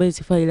mtu ambaye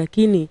sifai,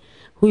 lakini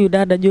huyu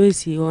dada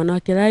Joyce wa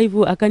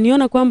WanawakeLive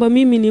akaniona kwamba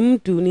mimi ni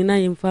mtu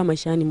ninayemfaa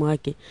maishani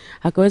mwake.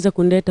 Akaweza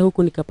kunileta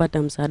huku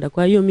nikapata msaada.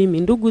 Kwa hiyo mimi,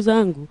 ndugu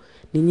zangu,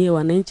 ni nyie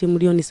wananchi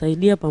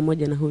mlionisaidia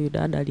pamoja na huyu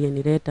dada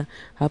aliyenileta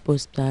hapo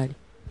hospitali.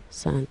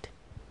 Asante.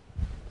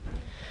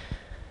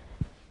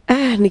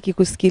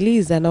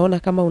 Nikikusikiliza naona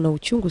kama una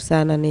uchungu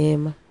sana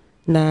Neema.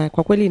 Na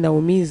kwa kweli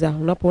inaumiza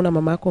unapoona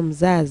mama yako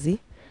mzazi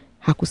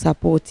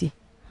hakusapoti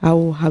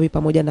au hawi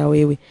pamoja na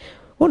wewe.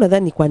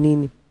 Unadhani kwa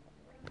nini?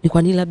 Ni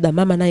kwa nini labda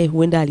mama naye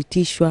huenda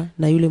alitishwa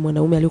na yule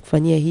mwanaume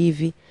aliyokufanyia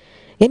hivi?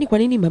 Yaani kwa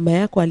nini mama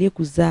yako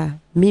aliyekuzaa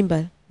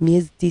mimba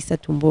miezi 9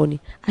 tumboni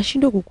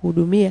ashindwe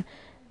kukuhudumia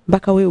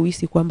mpaka wewe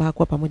uhisi kwamba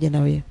hakuwa pamoja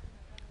na wewe?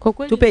 Kwa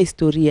kweli tupe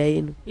historia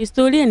yenu.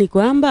 Historia ni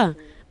kwamba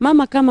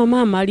mama kama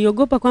mama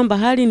aliogopa kwamba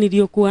hali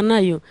niliyokuwa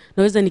nayo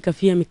naweza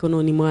nikafia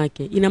mikononi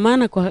mwake. Ina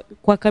maana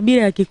kwa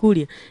kabila ya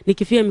Kikuria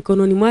nikifia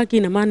mikononi mwake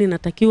ina maana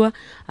natakiwa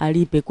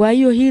alipe. Kwa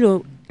hiyo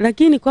hilo,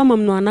 lakini kama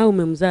mwanao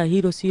umemzaa,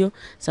 hilo sio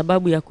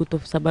sababu ya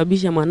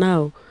kutosababisha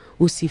mwanao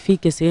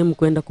usifike sehemu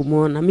kwenda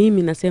kumuona.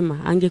 Mimi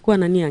nasema angekuwa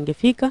nani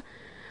angefika,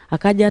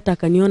 akaja hata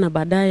akaniona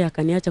baadaye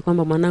akaniacha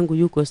kwamba mwanangu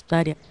yuko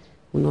hospitali.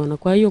 Unaona,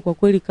 kwa hiyo kwa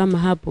kweli kama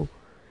hapo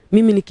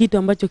mimi ni kitu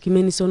ambacho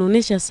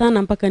kimenisononesha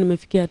sana mpaka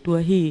nimefikia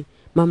hatua hii.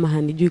 Mama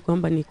hanijui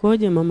kwamba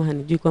nikoje, mama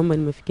hanijui kwamba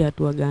nimefikia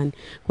hatua gani.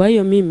 Kwa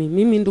hiyo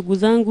mimi ndugu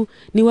zangu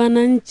ni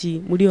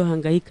wananchi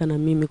mliohangaika na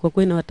mimi. Kwa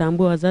kweli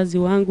nawatambua wazazi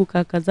wangu,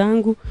 kaka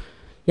zangu,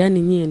 yani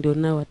nyie ndio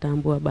nao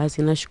watambua.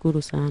 Basi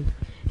nashukuru sana.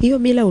 Hiyo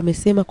mila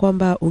umesema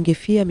kwamba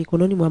ungefia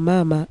mikononi mwa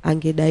mama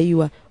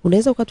angedaiwa.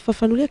 Unaweza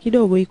ukatufafanulia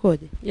kidogo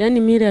ikoje? Yani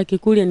mila ya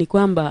Kikuria ni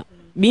kwamba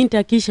binti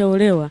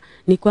akishaolewa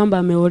ni kwamba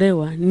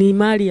ameolewa, ni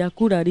mali ya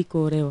kula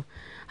alikoolewa.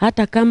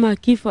 Hata kama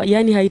akifa,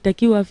 yani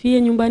haitakiwa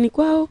afie nyumbani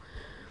kwao,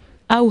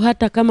 au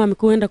hata kama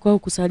amekwenda kwao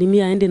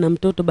kusalimia aende na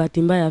mtoto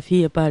bahati mbaya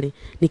afie pale,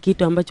 ni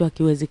kitu ambacho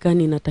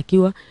hakiwezekani.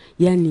 Inatakiwa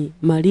yani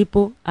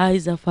malipo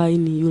aiza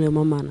faini yule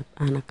mama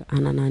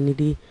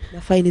anananili.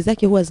 Na faini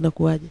zake huwa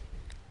zinakuaje?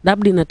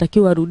 Labda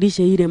inatakiwa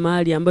arudishe ile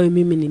mali ambayo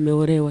mimi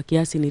nimeolewa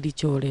kiasi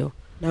nilichoolewa.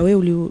 Na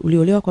wewe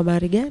uliolewa kwa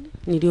mahari gani?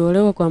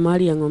 Niliolewa kwa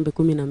mahari ya ng'ombe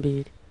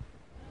 12.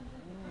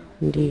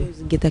 Ndiyo.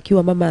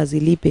 Ingetakiwa mama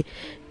azilipe,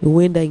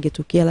 huenda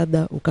ingetokea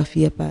labda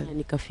ukafia pale.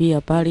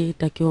 Nikafia pale,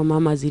 itakiwa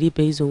mama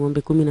azilipe hizo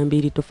ng'ombe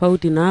 12.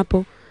 Tofauti na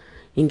hapo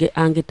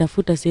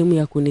angetafuta sehemu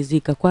ya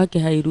kunizika. Kwake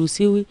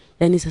hairuhusiwi.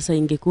 Yani sasa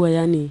ingekuwa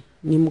yani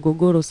ni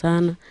mgogoro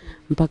sana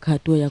mpaka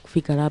hatua ya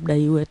kufika labda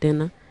iwe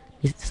tena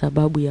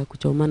sababu ya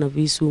kuchomana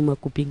visu,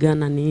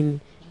 kupigana nini.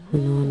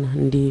 Unaona,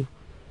 ndio.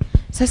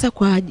 Sasa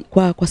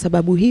kwa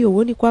sababu hiyo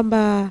huoni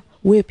kwamba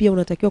wewe pia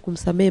unatakiwa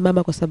kumsamehe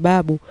mama kwa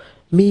sababu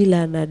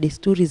mila na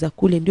desturi za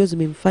kule ndio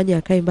zimemfanya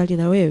akae mbali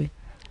na wewe?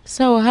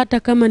 Sawa, hata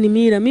kama ni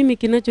mila, mimi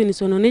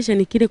kinachonisononesha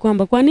ni kile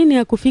kwamba kwa nini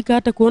hakufika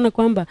hata kuona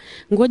kwamba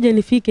ngoja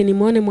nifike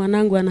nimuone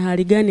mwanangu ana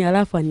hali gani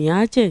alafu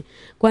aniache?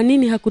 Kwa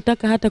nini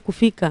hakutaka hata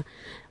kufika?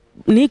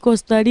 Niko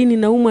hospitalini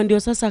naumwa, ndio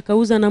sasa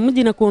akauza na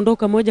mji na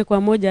kuondoka moja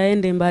kwa moja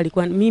aende mbali.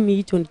 Kwa mimi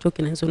hicho ndicho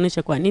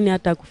kinasonesha kwa nini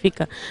hata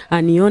kufika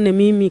anione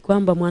mimi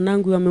kwamba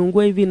mwanangu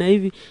ameungua hivi na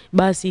hivi.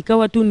 Basi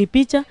ikawa tu ni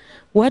picha,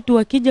 watu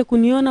wakija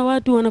kuniona,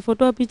 watu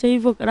wanafotoa picha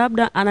hivyo,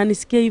 labda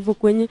ananisikia hivyo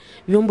kwenye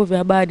vyombo vya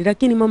habari,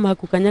 lakini mama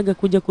hakukanyaga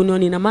kuja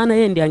kuniona. Na maana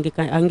yeye ndiye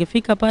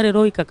angefika pale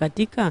roho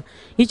ikakatika.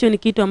 Hicho ni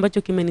kitu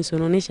ambacho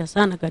kimenisononesha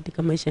sana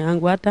katika maisha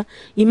yangu, hata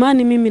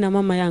imani mimi na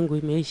mama yangu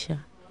imeisha.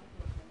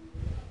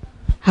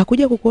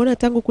 Hakuja kukuona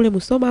tangu kule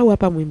Musoma au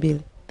hapa Muhimbili?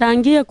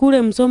 Tangia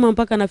kule Musoma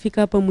mpaka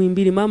nafika hapa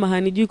Muhimbili. Mama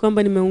hanijui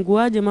kwamba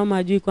nimeunguaje, mama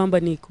hajui kwamba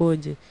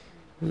nikoje.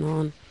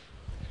 Unaona?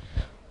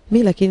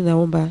 Mimi lakini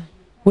naomba,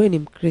 wewe ni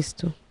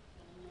Mkristo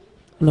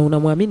na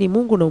unamwamini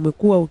Mungu na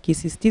umekuwa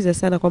ukisisitiza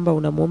sana kwamba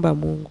unamuomba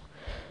Mungu.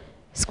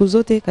 Siku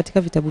zote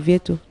katika vitabu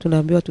vyetu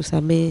tunaambiwa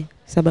tusamee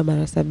 7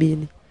 mara 70.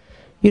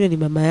 Yule ni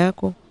mama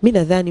yako. Mimi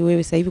nadhani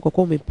wewe sasa hivi kwa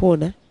kuwa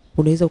umepona,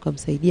 unaweza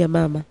ukamsaidia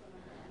mama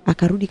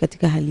akarudi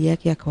katika hali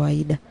yake ya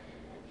kawaida.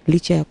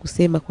 Licha ya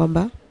kusema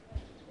kwamba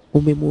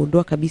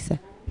umemuondoa kabisa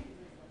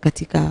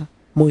katika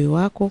moyo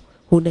wako,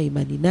 huna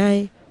imani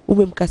naye,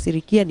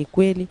 umemkasirikia ni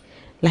kweli,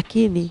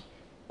 lakini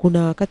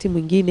kuna wakati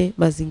mwingine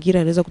mazingira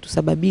yanaweza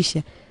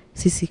kutusababisha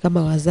sisi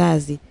kama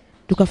wazazi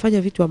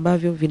tukafanya vitu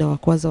ambavyo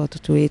vinawakwaza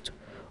watoto wetu.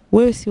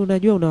 Wewe si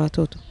unajua una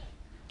watoto?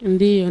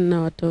 Ndiyo,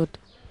 nina watoto.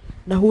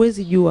 Na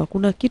huwezi jua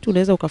kuna kitu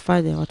unaweza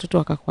ukafanya watoto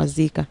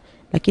wakakwazika,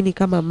 lakini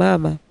kama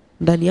mama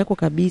ndani yako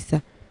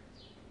kabisa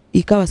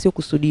ikawa sio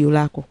kusudio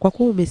lako. Kwa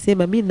kuwa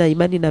umesema mimi na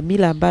imani na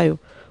mila ambayo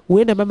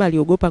huenda mama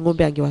aliogopa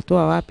ng'ombe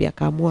angewatoa wapi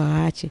akaamua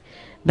aache.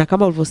 Na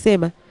kama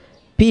ulivyosema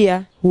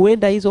pia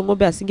huenda hizo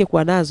ng'ombe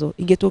asingekuwa nazo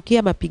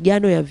ingetokea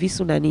mapigano ya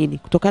visu na nini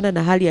kutokana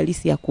na hali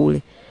halisi ya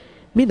kule.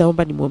 Mimi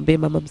naomba nimwombee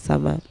mama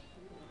msamaha.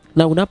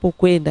 Na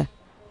unapokwenda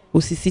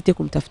usisite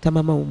kumtafuta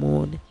mama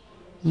umuone.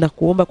 Na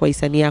kuomba kwa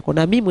hisani yako.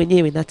 Na mimi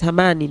mwenyewe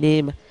natamani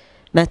Neema,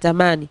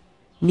 natamani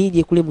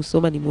nije kule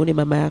Musoma nimuone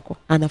mama yako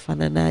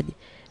anafananaje.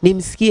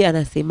 Nimsikie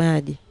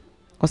anasemaje.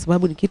 Kwa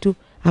sababu ni kitu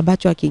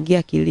ambacho akiingia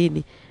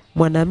akilini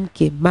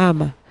mwanamke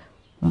mama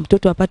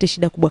mtoto apate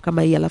shida kubwa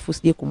kama hii alafu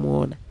usije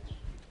kumuona.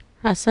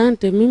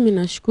 Asante, mimi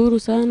nashukuru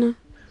sana.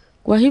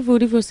 Kwa hivyo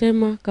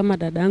ulivyosema kama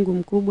dadangu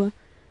mkubwa,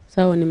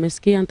 sawa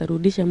nimesikia,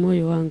 nitarudisha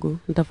moyo wangu.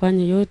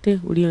 Nitafanya yote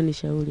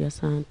ulionishauri.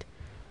 Asante.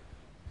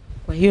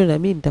 Kwa hiyo na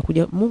mimi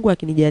nitakuja, Mungu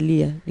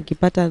akinijalia,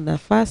 nikipata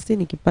nafasi,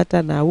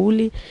 nikipata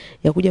nauli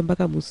ya kuja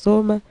mpaka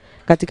Musoma,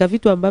 katika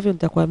vitu ambavyo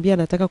nitakwambia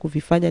nataka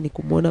kuvifanya ni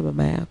kumuona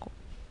mama yako.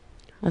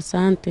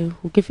 Asante.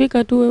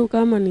 Ukifika tu wewe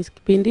kama ni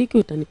kipindi hiki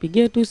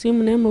utanipigia tu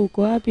simu, Neema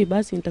uko wapi,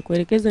 basi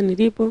nitakuelekeza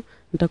nilipo,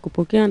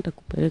 nitakupokea,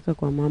 nitakupeleka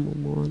kwa mama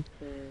muone.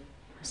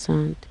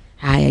 Asante.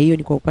 Haya, hiyo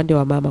ni kwa upande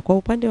wa mama. Kwa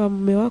upande wa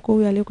mume wako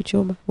huyu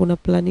aliyekuchoma, una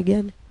plani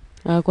gani?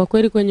 Kwa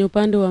kweli kwenye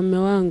upande wa mume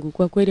wangu,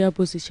 kwa kweli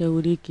hapo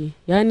sishauriki.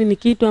 Yaani ni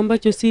kitu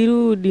ambacho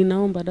sirudi,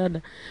 naomba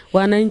dada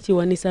wananchi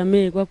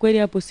wanisamee. Kwa kweli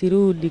hapo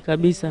sirudi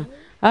kabisa.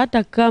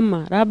 Hata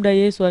kama labda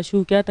Yesu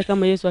ashuke, hata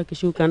kama Yesu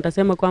akishuka,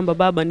 nitasema kwamba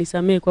baba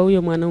nisamee kwa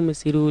huyo mwanaume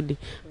sirudi.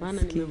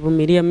 Maana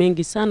nimevumilia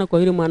mengi sana kwa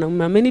yule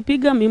mwanaume.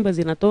 Amenipiga mimba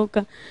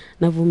zinatoka,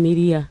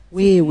 navumilia.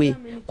 Wewe.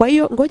 Kwa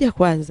hiyo ngoja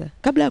kwanza.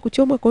 Kabla ya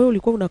kuchoma kwa hiyo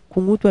ulikuwa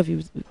unakungutwa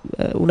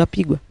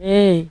unapigwa?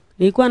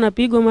 Nilikuwa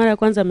napigwa mara ya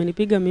kwanza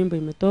amenipiga mimba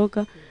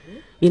imetoka.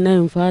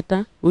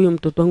 Inayomfuata huyo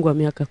mtoto wangu wa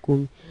miaka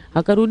 10.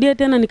 Akarudia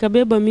tena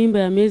nikabeba mimba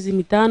ya miezi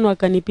 5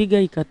 akanipiga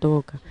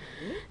ikatoka.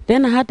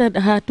 Tena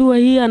hata hatua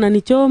hii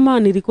ananichoma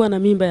nilikuwa na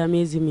mimba ya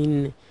miezi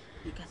 4.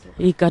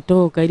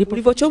 Ikatoka.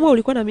 Ulivyochoma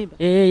ulikuwa na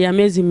mimba? Ya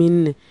miezi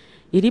 4.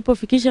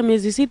 Ilipofikisha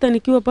miezi 6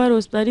 nikiwa pale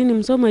hospitalini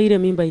Musoma ile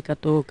mimba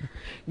ikatoka.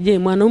 Je,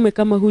 mwanaume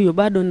kama huyo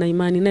bado nina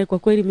imani naye? Kwa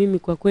kweli mimi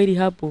kwa kweli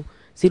hapo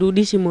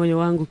sirudishi moyo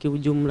wangu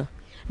kiujumla.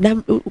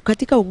 Na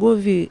katika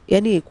ugomvi,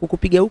 yani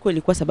kukupiga huko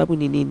ilikuwa sababu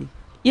ni nini?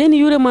 Yani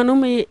yule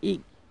mwanaume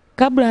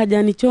kabla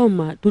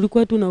hajanichoma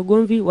tulikuwa tuna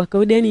ugomvi wa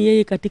kawaida, yani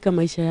yeye katika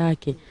maisha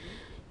yake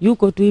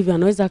yuko tu hivi,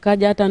 anaweza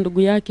akaja hata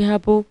ndugu yake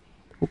hapo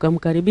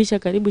ukamkaribisha,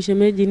 karibu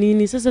shemeji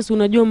nini. Sasa si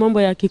unajua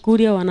mambo ya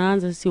Kikuria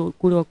wanaanza, si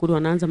kule wakuri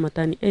wanaanza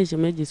matani,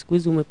 shemeji siku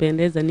hizi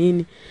umependeza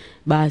nini,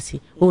 basi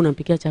wewe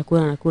unampikia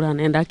chakula na kula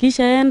anaenda.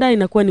 Akishaenda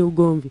inakuwa ni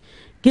ugomvi.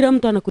 Kila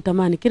mtu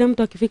anakutamani, kila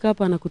mtu akifika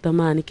hapa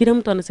anakutamani, kila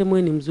mtu anasema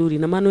wewe ni mzuri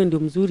na maana wewe ndio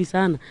mzuri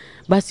sana,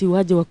 basi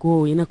waje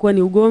wakuoe. Inakuwa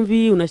ni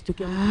ugomvi,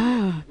 unashtukia.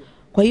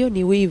 Kwa hiyo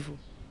ni wivu.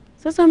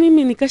 Sasa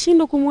mimi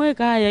nikashindwa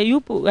kumweka. Haya,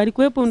 yupo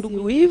alikuwepo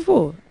ndugu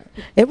wivu.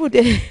 Hebu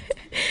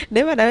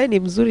Neema na wewe ni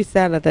mzuri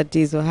sana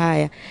tatizo.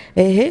 Haya.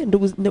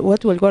 Ndugu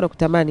watu walikuwa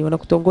wanakutamani,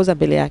 wanakutongoza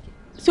mbele yake.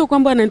 Sio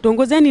kwamba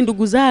ananitongoza, ni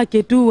ndugu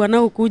zake tu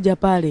wanaokuja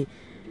pale.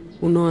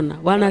 Unaona,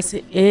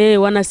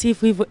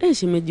 wanasifu hivyo,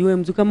 shemeji wewe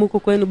mzuri, kama uko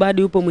kwenu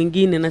bado yupo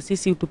mwingine na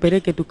sisi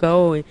utupeleke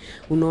tukaoe.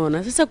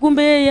 Unaona, sasa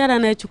kumbe yeye yara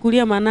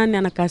anayechukulia manani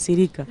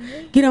anakasirika.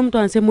 Kila mtu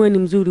anasema wewe ni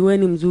mzuri, wewe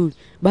ni mzuri,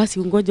 basi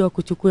ngoja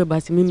wakuchukue,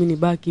 basi mimi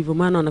nibaki hivyo,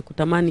 maana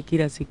wanakutamani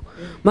kila siku.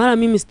 Mara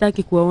mimi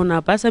sitaki kuwaona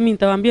hapa. Sasa mimi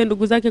nitawaambia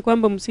ndugu zake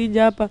kwamba msije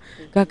hapa,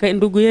 kaka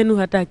ndugu yenu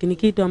hataki, ni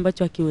kitu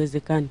ambacho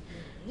hakiwezekani.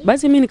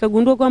 Basi mimi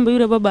nikagundua kwamba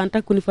yule baba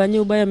anataka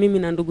kunifanyia ubaya mimi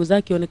na ndugu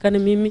zake, onekane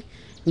mimi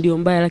ndio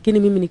mbaya, lakini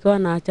mimi nikawa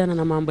naachana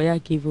na mambo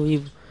yake hivyo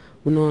hivyo.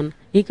 Unaona,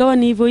 ikawa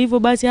ni hivyo hivyo.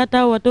 Basi hata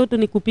hao watoto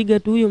nikupiga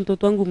tu, huyo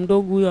mtoto wangu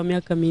mdogo huyo wa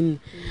miaka 4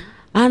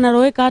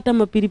 anaroweka hata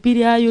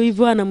mapilipili hayo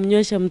hivyo,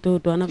 anamnywesha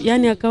mtoto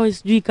yani akawa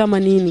sijui kama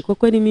nini. Kwa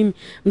kweli mimi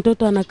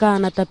mtoto anakaa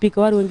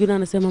anatapika, wale wengine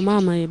wanasema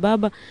mama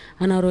baba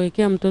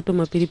anarowekea mtoto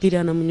mapilipili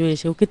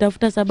anamnywesha,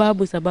 ukitafuta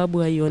sababu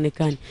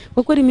haionekani.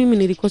 Kwa kweli mimi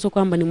nilikosa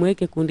kwamba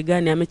nimweke kundi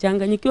gani,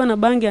 amechanganyikiwa na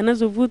bangi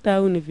anazovuta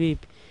au ni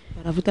vipi?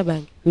 Anavuta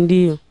bangi?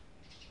 Ndio.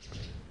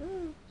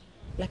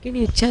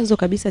 Lakini chanzo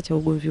kabisa cha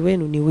ugomvi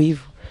wenu ni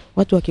wivu.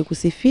 Watu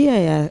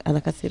wakikusifia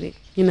anakasirika.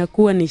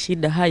 Inakuwa ni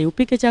shida. Hai,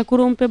 upike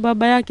chakula umpe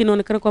baba yake,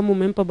 inaonekana kwamba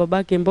umempa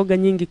babake mboga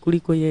nyingi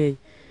kuliko yeye.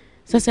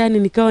 Sasa yani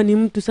nikawa ni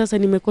mtu sasa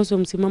nimekosa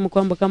msimamo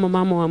kwamba kama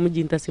mama wa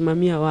mji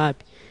nitasimamia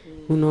wapi.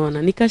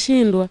 Unaona,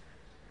 nikashindwa.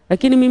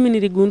 Lakini mimi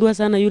niligundua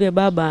sana yule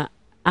baba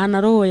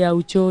ana roho ya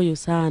uchoyo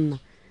sana.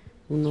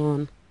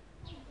 Unaona.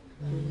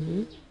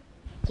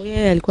 Kwa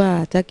hiyo alikuwa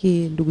hataki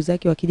ndugu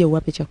zake wakija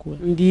uwape chakula.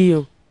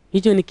 Ndio.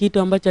 Hicho ni kitu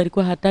ambacho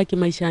alikuwa hataki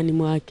maishani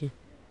mwake.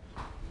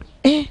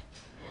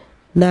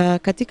 Na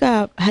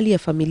katika hali ya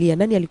familia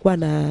nani alikuwa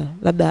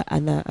labda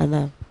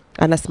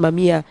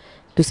anasimamia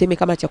tuseme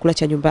kama chakula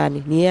cha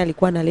nyumbani? Ni yeye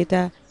alikuwa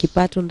analeta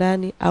kipato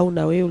ndani au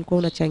na wewe ulikuwa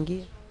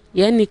unachangia?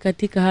 Yaani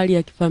katika hali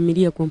ya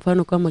kifamilia, kwa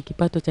mfano kama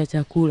kipato cha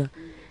chakula,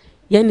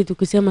 yaani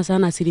tukisema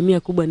sana 1%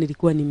 kubwa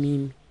nilikuwa ni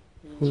mimi.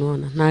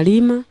 Unaona,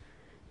 nalima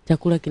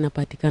chakula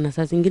kinapatikana.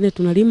 Saa zingine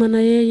tunalima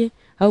na yeye,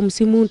 au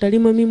msimu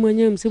nitalima mimi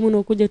mwenyewe, msimu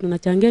unaokuja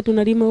tunachangia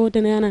tunalima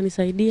wote na yeye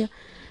ananisaidia.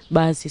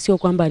 Basi sio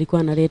kwamba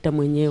alikuwa analeta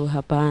mwenyewe,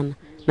 hapana.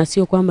 na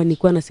sio kwamba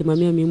nilikuwa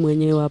nasimamia mimi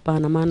mwenyewe,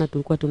 hapana, maana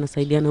tulikuwa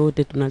tunasaidiana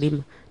wote, tunalima,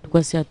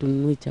 tulikuwa si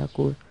hatununui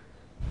chakula.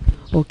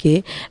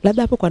 Okay,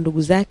 labda hapo kwa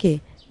ndugu zake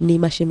ni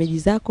mashemeji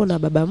zako na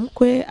baba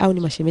mkwe au ni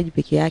mashemeji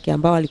peke yake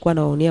ambao alikuwa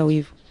anawaonea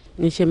wivu?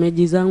 Ni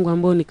shemeji zangu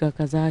ambao ni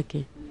kaka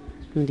zake.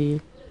 Ndio.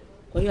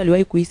 Kwa hiyo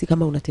aliwahi kuhisi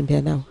kama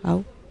unatembea nao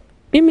au?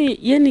 Mimi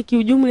yani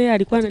kiujumla yeye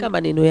alikuwa katika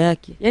maneno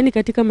yake. Yani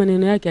katika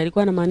maneno yake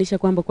alikuwa anamaanisha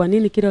kwamba kwa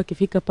nini kila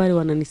wakifika pale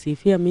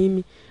wananisifia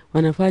mimi,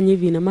 wanafanya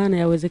hivi, ina maana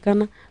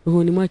yawezekana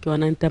rohoni mwake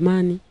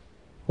wananitamani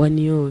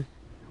wanioe.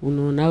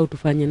 Unaona, au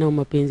tufanye nao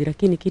mapenzi,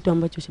 lakini kitu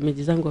ambacho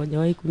shemeji zangu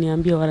hawajawahi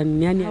kuniambia wala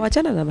ni nani.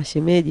 Hawachana na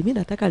mashemeji. Mimi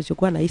nataka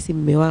alichokuwa anahisi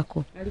mume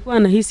wako. Alikuwa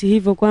anahisi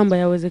hivyo kwamba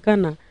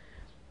yawezekana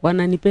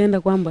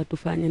wananipenda kwamba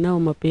tufanye nao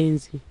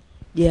mapenzi.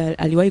 Je,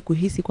 aliwahi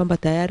kuhisi kwamba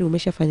tayari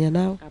umeshafanya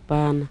nao?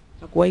 Hapana.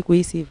 Hakuwahi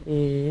kuhisi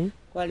hivyo.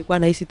 Kwa alikuwa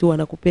anahisi tu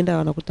wanakupenda,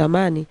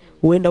 wanakutamani,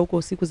 huenda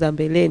huko siku za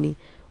mbeleni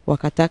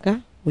wakataka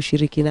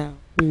ushiriki nao.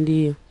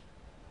 Ndio.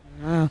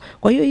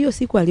 Kwa hiyo hiyo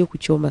siku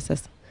aliyokuchoma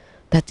sasa,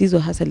 tatizo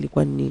hasa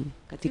lilikuwa ni nini?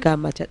 Katika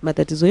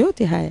matatizo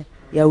yote haya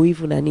ya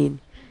wivu na nini,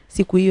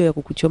 siku hiyo ya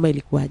kukuchoma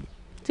ilikuwaje?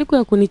 Siku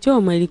ya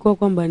kunichoma ilikuwa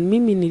kwamba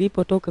mimi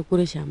nilipotoka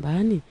kule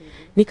shambani,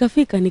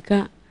 nikafika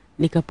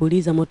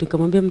nikapuliza moto,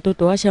 nikamwambia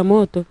mtoto washa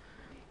moto.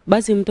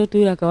 Basi mtoto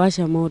yule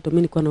akawasha moto,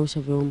 mimi nilikuwa naosha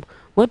vyombo.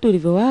 Moto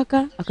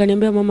ulivyowaka,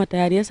 akaniambia mama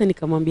tayari. Sasa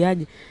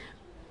nikamwambiaje,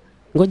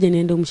 ngoja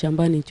niende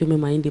mshambani nichome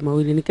mahindi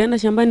mawili. Nikaenda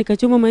shambani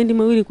nikachoma mahindi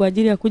mawili kwa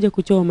ajili ya kuja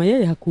kuchoma,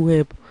 yeye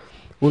hakuwepo.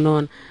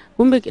 Unaona?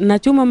 Kumbe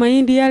nachoma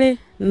mahindi yale,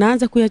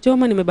 naanza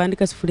kuyachoma,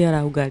 nimebandika sufuria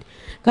la ugali.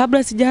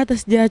 Kabla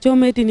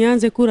sijachoma eti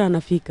nianze kula,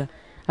 anafika.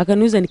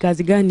 Akaniuliza ni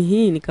kazi gani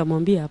hii?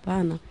 Nikamwambia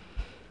hapana,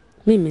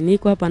 mimi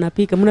niko hapa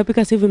napika.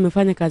 Mnapika sasa hivi,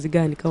 mmefanya kazi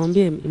gani?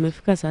 Nikamwambia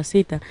imefika saa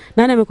 6.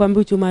 Nani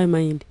amekwambia uchumae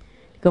mahindi?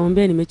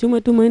 Nikamwambia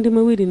nimechuma tu mahindi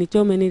mawili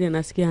nichome nile,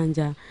 nasikia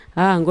njaa.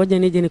 Ngoja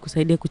nije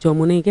nikusaidie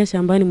kuchoma. Unaingia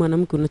shambani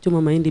mwanamke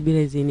unachoma mahindi bila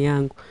idhini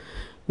yangu.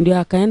 Ndio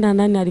akaenda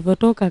ndani,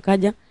 alipotoka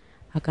akaja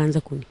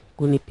akaanza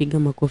kunipiga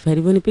makofi.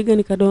 Alivyonipiga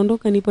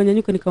nikadondoka,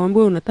 niliponyanyuka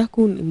nikamwambia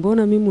unataka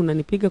mbona mimi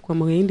unanipiga kwa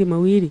mahindi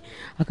mawili?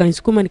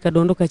 Akanisukuma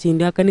nikadondoka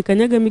chini,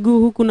 akanikanyaga miguu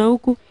huku na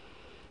huku.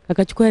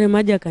 Akachukua ile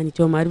maji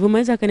akanichoma.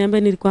 Alivyomaliza akaniambia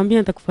nilikwambia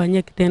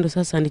nitakufanyia kitendo,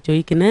 sasa ndicho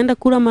hiki. Naenda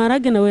kula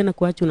maharage na wewe na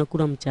kuacha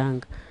unakula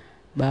mchanga.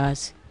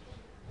 Basi.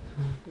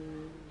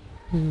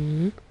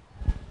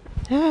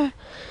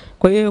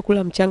 Kwa hiyo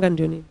kula mchanga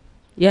ndio nini?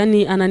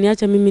 Yaani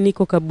ananiacha mimi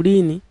niko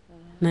kaburini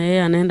na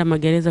yeye anaenda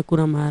magereza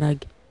kula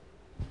maharage.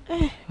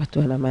 Watu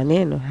wana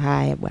maneno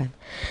haya bwana.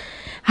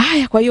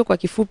 Haya, kwa hiyo kwa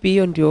kifupi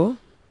hiyo ndio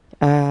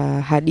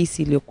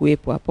hadithi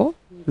iliyokuepo hapo.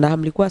 Na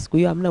mlikuwa siku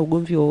hiyo hamna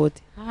ugomvi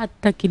wowote?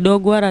 Hata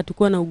kidogo, wala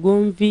hatakuwa na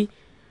ugomvi.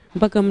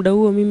 Mpaka muda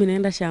huo mimi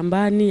naenda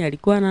shambani,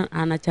 alikuwa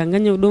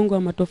anachanganya udongo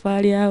wa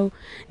matofali hao,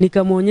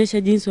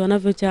 nikamuonyesha jinsi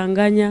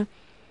wanavyochanganya.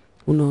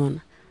 Unaona?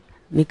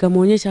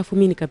 Nikamuonyesha, afu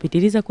mimi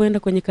nikapitiliza kwenda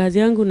kwenye kazi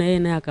yangu na yeye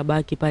naye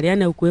akabaki pale.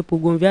 Yaani ukuepo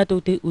ugomvi,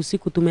 hata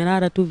usiku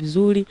tumelala tu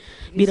vizuri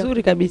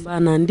bila kabisa.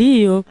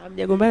 Ndio.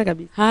 Hamjagombana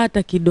kabisa?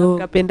 Hata kidogo.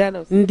 Mkapendana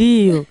usiku?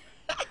 Ndio.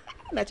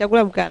 Na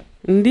chakula mkala?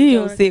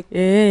 Ndio. Usiku.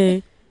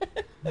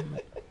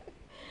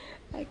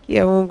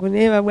 Akia Mungu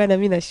Neema bwana,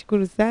 mimi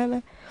nashukuru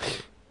sana.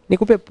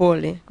 Nikupe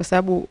pole kwa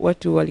sababu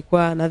watu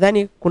walikuwa,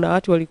 nadhani kuna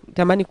watu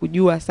walitamani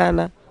kujua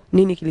sana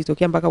nini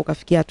kilitokea mpaka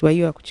ukafikia hatua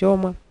hiyo ya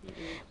kuchomwa.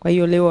 Kwa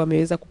hiyo leo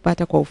wameweza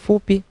kupata kwa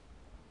ufupi.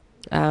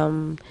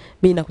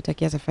 Mimi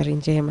nakutakia safari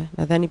njema.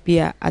 Nadhani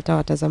pia hata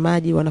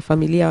watazamaji,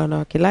 wanafamilia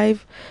WanawakeLive,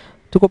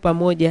 tuko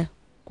pamoja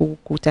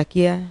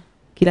kukutakia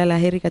kila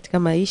laheri katika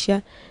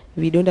maisha.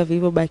 Vidonda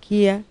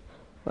vilivyobakia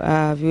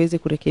viweze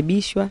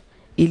kurekebishwa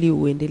ili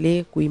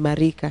uendelee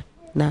kuimarika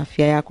na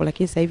afya yako.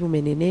 Lakini sasa hivi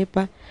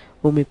umenenepa,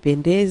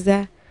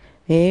 umependeza,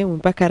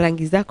 umepaka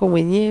rangi zako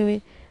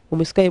mwenyewe,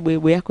 umesuka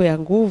ibwebo yako ya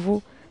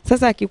nguvu.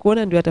 Sasa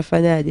akikuona ndio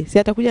atafanyaje? Si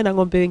atakuja na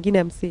ng'ombe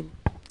wengine 50?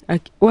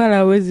 Wala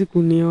hawezi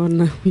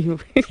kuniona huyo.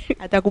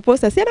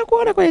 Atakuposta, si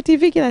anakuona kwenye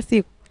TV kila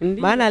siku.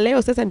 Maana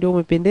leo sasa ndio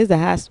umependeza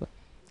haswa.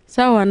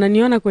 Sawa,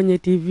 ananiona kwenye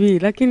TV,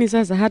 lakini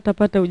sasa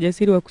hatapata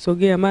ujasiri wa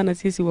kusogea, maana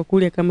sisi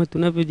wakule kama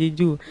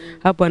tunavyojijua.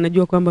 Hapo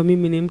anajua kwamba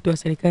mimi ni mtu wa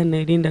serikali na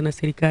ilinda na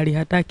serikali,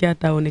 hataki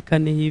hata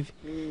aonekane hivi.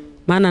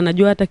 Maana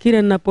anajua hata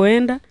kile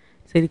ninapoenda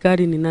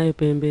serikali ninayo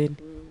pembeni.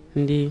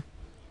 Ndio.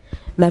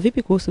 Na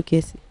vipi kuhusu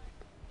kesi?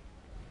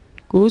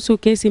 Kuhusu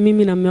kesi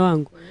mimi na mume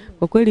wangu,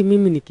 kwa kweli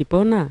mimi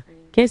nikipona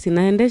kesi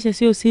naendesha,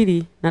 sio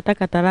siri.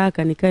 Nataka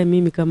talaka nikae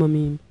mimi kama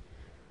mimi.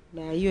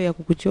 Na hiyo ya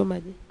kukuchoma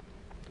je?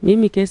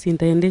 Mimi kesi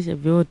nitaendesha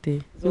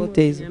vyote.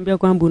 Zote hizo. Niambia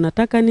kwamba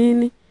unataka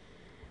nini?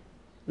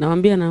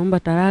 Naambia naomba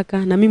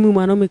talaka, na mimi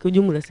mwanaume kwa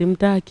jumla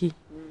simtaki.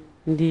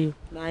 Ndio.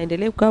 Na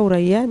aendelee kukaa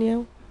uraiani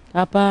au?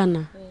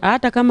 Hapana.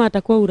 Hata kama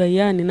atakuwa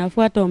uraiani,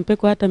 nafuata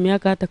wampeko hata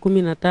miaka hata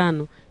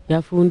 15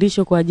 ya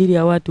fundisho kwa ajili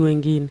ya watu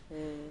wengine.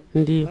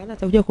 Ndio. Maana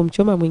atakuja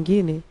kumchoma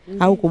mwingine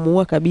au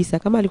kumuua kabisa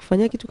kama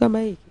alikufanyia kitu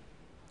kama hiki.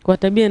 Kwa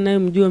tabia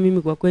ninayomjua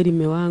mimi, kwa kweli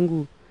mume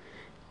wangu,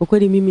 kwa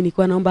kweli mimi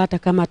nilikuwa naomba hata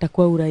kama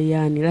atakuwa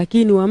uraiani,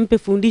 lakini wampe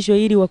fundisho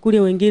ili wakule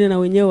wengine na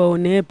wenyewe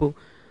waoneepo,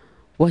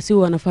 wasiwe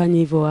wanafanya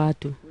hivyo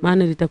watu.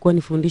 Maana litakuwa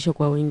ni fundisho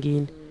kwa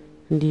wengine.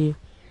 Ndio.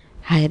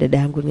 Haya dada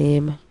yangu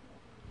Neema,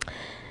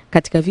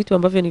 katika vitu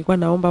ambavyo nilikuwa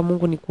naomba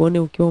Mungu ni kuone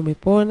ukiwa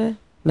umepona,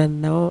 na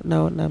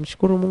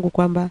namshukuru Mungu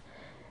kwamba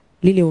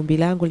lile ombi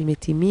langu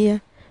limetimia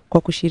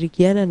kwa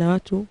kushirikiana na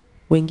watu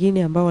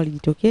wengine ambao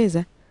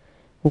walijitokeza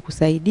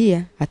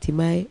kukusaidia,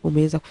 hatimaye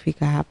umeweza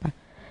kufika hapa.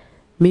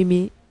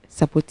 Mimi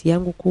support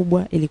yangu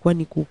kubwa ilikuwa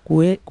ni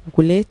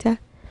kukuleta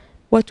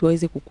watu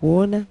waweze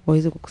kukuona,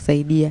 waweze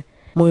kukusaidia.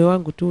 Moyo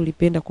wangu tu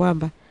ulipenda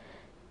kwamba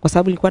kwa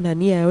sababu nilikuwa na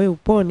nia ya wewe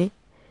upone,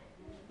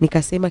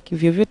 nikasema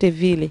kivyo vyote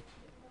vile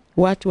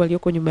watu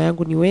walioko nyuma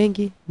yangu ni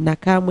wengi na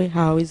kamwe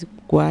hawawezi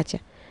kukuacha.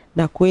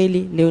 Na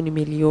kweli leo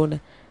nimeliona.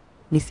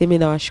 Niseme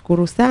na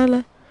washukuru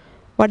sana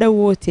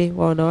wadau wote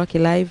wa Wanawake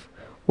Live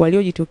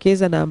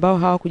waliojitokeza na ambao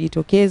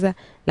hawakujitokeza,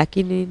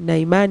 lakini na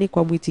imani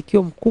kwa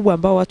mwitikio mkubwa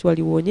ambao watu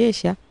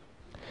waliuonyesha,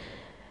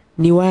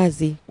 ni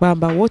wazi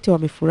kwamba wote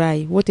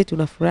wamefurahi, wote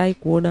tunafurahi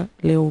kuona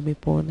leo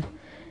umepona.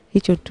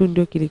 Hicho tu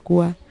ndio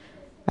kilikuwa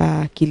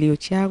kilio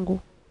changu.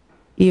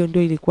 Hiyo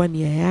ndio ilikuwa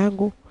nia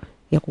yangu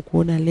ya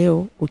kukuona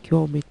leo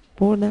ukiwa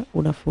umepona,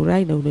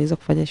 unafurahi na unaweza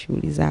kufanya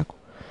shughuli zako.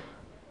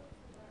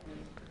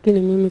 Lakini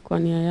mimi kwa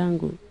nia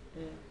yangu,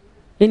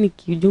 yani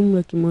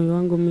kijumla kimoyo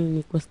wangu mimi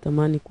nilikuwa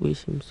sitamani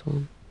kuishi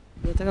Msoma.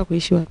 Unataka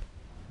kuishi wapi?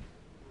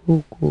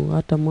 Huku,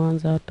 hata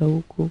Mwanza, hata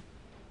huku.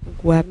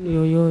 Huku wapi?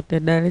 Yoyote,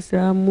 Dar es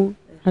Salaam,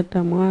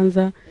 hata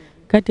Mwanza,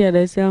 kati ya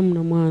Dar es Salaam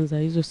na Mwanza,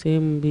 hizo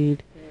sehemu mbili.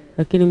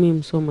 Lakini mimi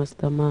Msoma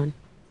sitamani.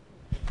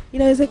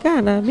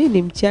 Inawezekana, mimi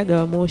ni Mchaga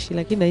wa Moshi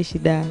lakini naishi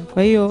Dar.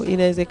 Kwa hiyo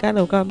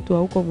inawezekana ukawa mtu wa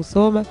huko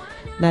Msoma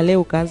na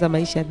leo ukaanza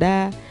maisha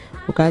Dar,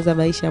 ukaanza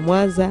maisha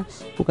Mwanza,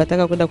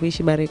 ukataka kwenda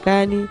kuishi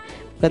Marekani,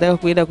 ukataka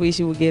kwenda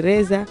kuishi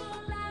Uingereza,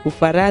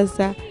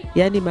 Ufaransa.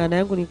 Yani maana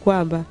yangu ni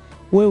kwamba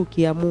wewe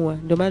ukiamua,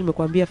 ndio maana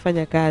nimekuambia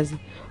fanya kazi.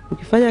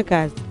 Ukifanya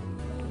kazi,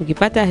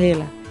 ukipata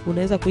hela,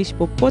 unaweza kuishi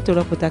popote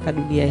unapotaka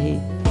dunia hii.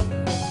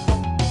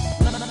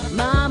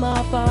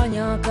 Mama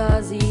fanya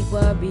kazi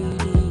kwa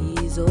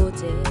bidii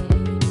zote,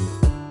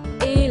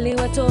 ili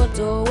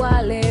watoto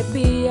wale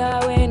pia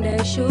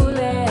wende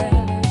shule.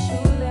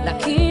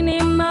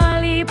 Lakini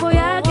malipo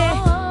yake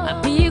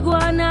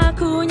apigwa na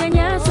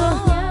kunyanyaswa,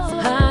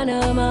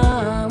 hana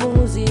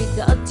maamuzi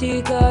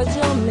katika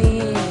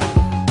jamii.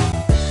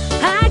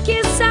 Haki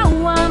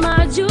sawa,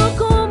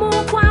 majukumu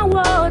kwa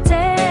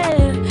wote,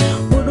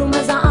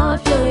 huduma za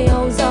afya ya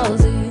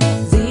uzazi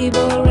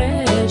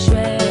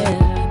ziboreshwe,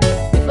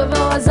 vifo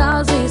vya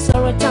wazazi,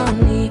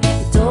 saratani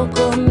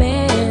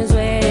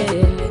itokomezwe,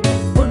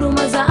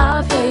 huduma za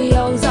afya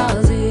ya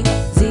uzazi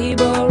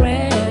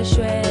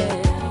ziboreshwe.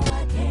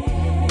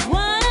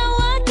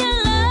 Wanawake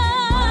Live.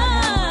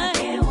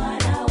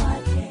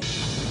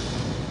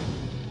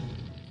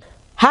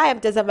 Haya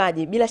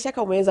mtazamaji, bila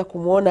shaka umeweza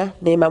kumuona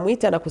Neema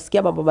Mwwita na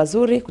kusikia mambo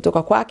mazuri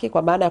kutoka kwake,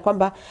 kwa maana ya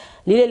kwamba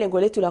lile lengo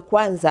letu la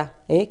kwanza,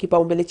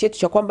 kipaumbele chetu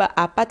cha kwamba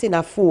apate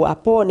nafuu,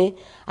 apone,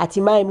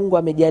 hatimaye Mungu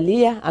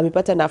amejalia,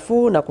 amepata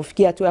nafuu na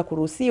kufikia hatua ya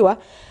kuruhusiwa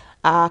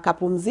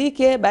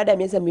akapumzike, baada ya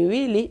miezi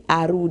 2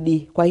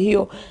 arudi. Kwa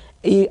hiyo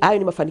hayo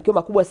ni mafanikio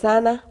makubwa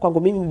sana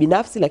kwangu mimi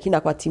binafsi, lakini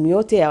kwa timu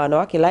yote ya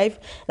Wanawake Live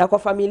na kwa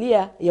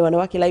familia ya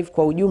Wanawake Live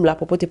kwa ujumla,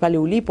 popote pale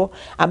ulipo,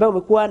 ambaye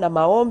umekuwa na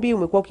maombi,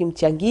 umekuwa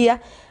ukimchangia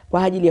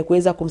kwa ajili ya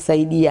kuweza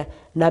kumsaidia,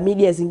 na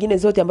media zingine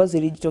zote ambazo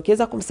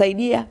zilijitokeza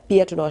kumsaidia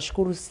pia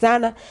tunawashukuru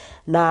sana.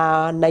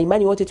 Na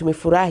imani wote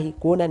tumefurahi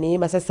kuona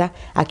Neema sasa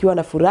akiwa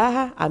na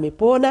furaha,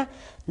 amepona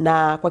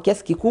na kwa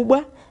kiasi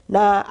kikubwa,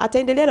 na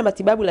ataendelea na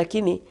matibabu,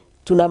 lakini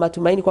tuna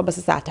matumaini kwamba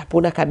sasa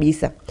atapona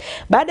kabisa.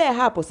 Baada ya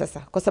hapo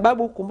sasa, kwa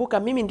sababu kumbuka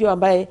mimi ndio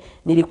ambaye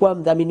nilikuwa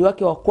mdhamini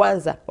wake wa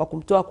kwanza wa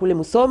kumtoa kule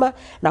Musoma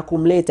na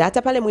kumleta.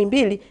 Hata pale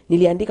Muhimbili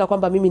niliandika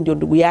kwamba mimi ndio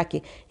ndugu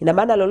yake. Ina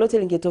maana lolote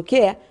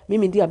lingetokea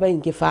mimi ndio ambaye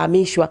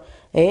ningefahamishwa.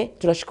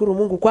 Tunashukuru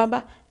Mungu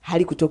kwamba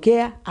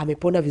halikutokea,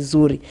 amepona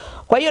vizuri.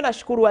 Kwa hiyo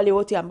nashukuru wale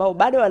wote ambao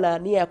bado wana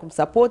nia ya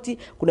kumsupport.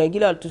 Kuna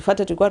wengine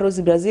walitufuata tulikuwa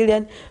Rose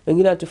Brazilian,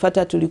 wengine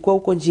walitufuata tulikuwa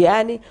huko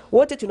njiani.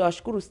 Wote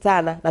tunawashukuru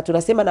sana na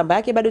tunasema namba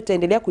yake bado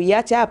tutaendelea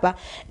kuiacha hapa,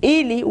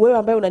 ili wewe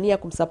ambaye una nia ya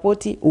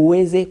kumsupport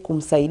uweze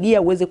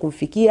kumsaidia, uweze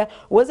kumfikia,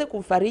 uweze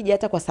kumfariji,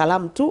 hata kwa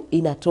salamu tu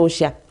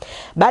inatosha.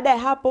 Baada ya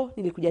hapo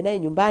nilikuja naye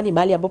nyumbani,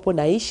 mahali ambapo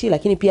naishi,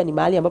 lakini pia ni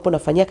mahali ambapo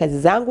nafanyia kazi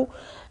zangu.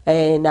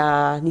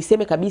 Na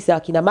niseme kabisa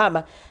akina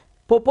mama,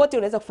 popote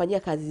unaweza kufanyia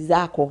kazi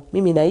zako.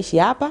 Mimi naishi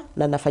hapa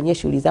na nafanyia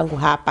shughuli zangu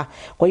hapa.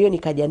 Kwa hiyo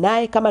nikaja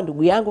naye kama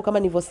ndugu yangu, kama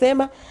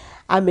nilivyosema,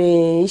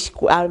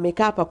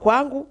 amekaa hapa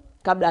kwangu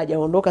kabla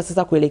hajaondoka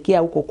sasa kuelekea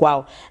huko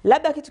kwao.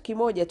 Labda kitu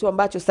kimoja tu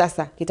ambacho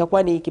sasa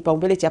kitakuwa ni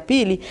kipaumbele cha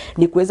pili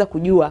ni kuweza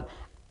kujua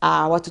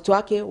watoto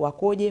wake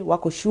wakoje,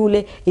 wako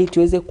shule, ili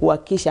tuweze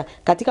kuhakikisha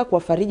katika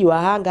kuwafariji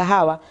wahanga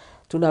hawa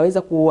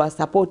tunaweza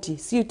kuwasapoti,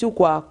 si tu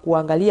kwa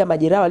kuangalia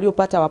majeraha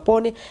waliopata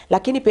wapone,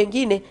 lakini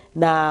pengine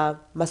na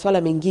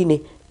masuala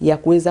mengine ya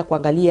kuweza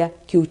kuangalia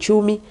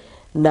kiuchumi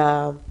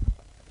na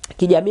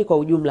kijamii kwa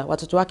ujumla.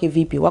 Watoto wake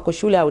vipi, wako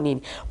shule au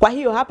nini? Kwa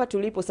hiyo hapa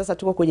tulipo sasa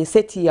tuko kwenye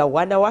seti ya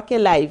Wanawake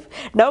Live.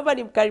 Naomba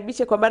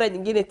nimkaribishe kwa mara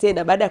nyingine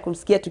tena baada ya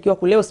kumsikia tukiwa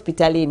kule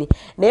hospitalini.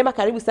 Neema,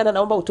 karibu sana,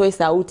 naomba utoe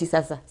sauti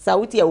sasa.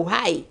 Sauti ya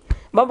uhai.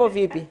 Mambo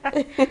vipi?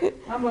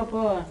 Mambo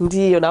poa.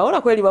 Ndio,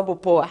 naona kweli mambo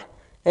poa.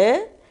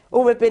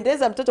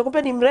 Umependeza mtoto,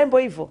 kumbe ni mrembo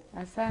hivyo.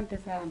 Asante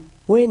sana.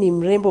 Wewe ni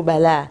mrembo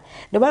balaa.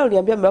 Ndio maana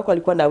uniambia mume wako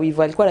alikuwa na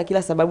wivu, alikuwa na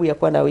kila sababu ya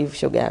kuwa na wivu,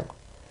 shoga yangu.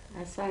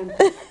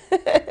 Asante.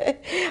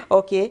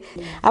 Okay.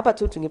 Hapa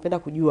tu tungependa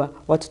kujua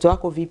watoto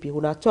wako vipi?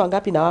 Unatoa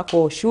ngapi na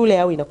wako shule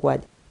au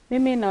inakuwaje?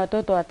 Mimi na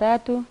watoto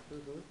watatu.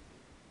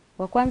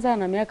 Wa kwanza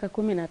ana miaka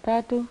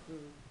 13.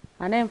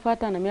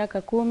 Anayemfuata ana miaka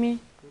 10.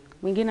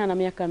 Mwingine ana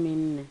miaka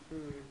 4.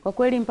 Kwa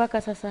kweli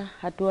mpaka sasa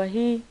hatua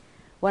hii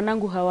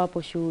wanangu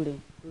hawapo shule.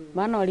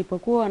 Maana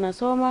walipokuwa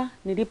wanasoma,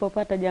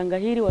 nilipopata janga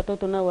hili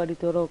watoto nao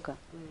walitoroka.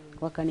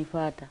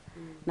 Wakanifuata.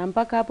 Na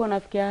mpaka hapo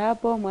nafikia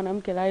hapo,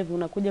 Mwanamke Live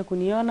unakuja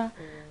kuniona,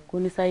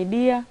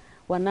 kunisaidia.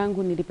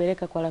 Wanangu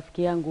nilipeleka kwa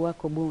rafiki yangu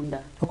wako Bunda.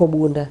 Wako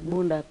Bunda.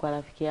 Bunda kwa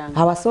rafiki yangu.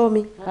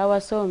 Hawasomi?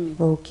 Hawasomi.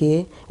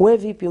 Okay. Wewe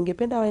vipi,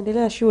 ungependa waendelee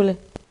na shule?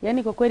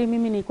 Yaani kwa kweli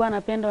mimi nilikuwa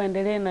napenda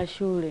waendelee na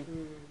shule.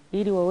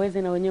 Ili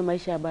waweze na wenyewe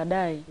maisha ya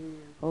baadaye.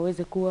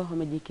 Waweze kuwa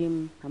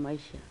wamejikimu na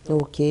maisha.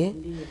 Okay.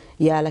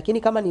 Ya,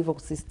 lakini kama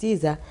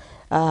nilivyokusisitiza,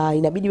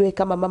 inabidi wewe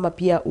kama mama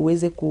pia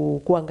uweze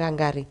kuwa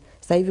ngangari.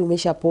 Sasa hivi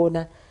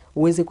umeshapona,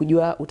 uweze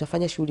kujua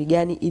utafanya shughuli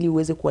gani ili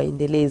uweze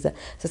kuwaendeleza.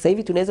 Sasa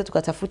hivi tunaweza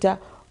tukatafuta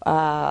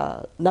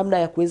namna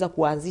ya kuweza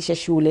kuanzisha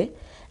shule,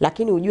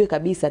 lakini ujue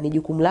kabisa ni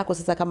jukumu lako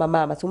sasa kama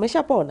mama. Si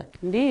umeshapona?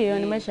 Ndiyo,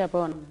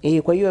 nimeshapona.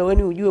 Kwa hiyo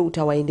wewe ujue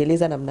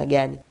utawaendeleza namna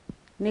gani.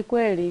 Ni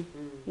kweli,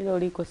 hilo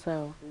liko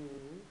sawa.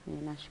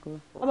 Nashukuru.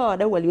 Kama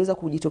wadau waliweza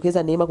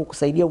kujitokeza Neema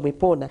kukusaidia,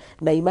 umepona,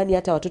 na imani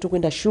hata watoto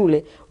kwenda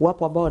shule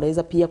wapo ambao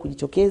wanaweza pia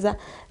kujitokeza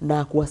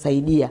na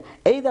kuwasaidia.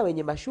 Aidha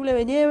wenye mashule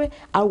wenyewe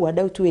au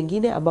wadau tu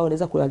wengine ambao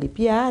wanaweza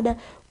kuwalipia ada,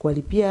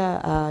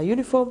 kuwalipia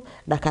uniform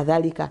na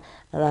kadhalika.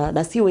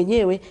 Na si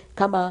wenyewe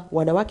kama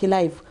Wanawake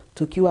Live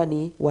tukiwa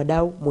ni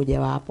wadau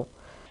moja wapo.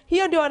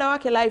 Hiyo ndio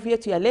Wanawake Live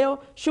yetu ya leo.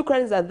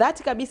 Shukrani za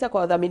dhati kabisa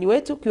kwa wadhamini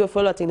wetu,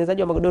 QFL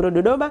watengenezaji wa magodoro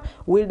Dodoma,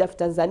 Wildaf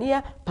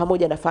Tanzania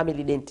pamoja na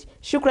Family Dent.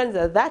 Shukrani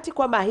za dhati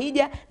kwa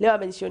Mahija, leo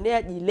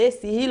amenishonea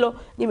jilesi hilo,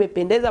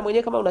 nimependeza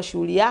mwenyewe. Kama una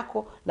shughuli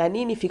yako na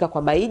nini, fika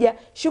kwa Mahija.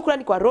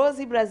 Shukrani kwa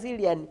Rosie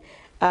Brazilian.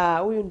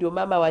 Huyu ndio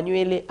mama wa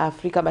nywele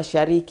Afrika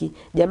Mashariki.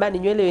 Jamani,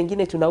 nywele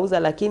wengine tunauza,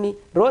 lakini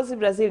Rosie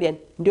Brazilian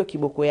ndio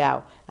kiboko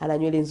yao. Ana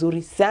nywele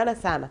nzuri sana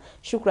sana.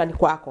 Shukrani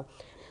kwako.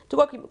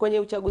 Tuko kwenye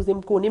uchaguzi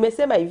mkuu.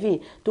 Nimesema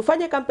hivi,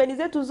 tufanye kampeni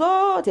zetu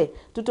zote,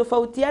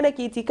 tutofautiane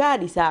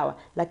kiitikadi sawa,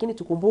 lakini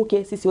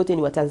tukumbuke sisi wote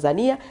ni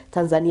Watanzania,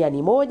 Tanzania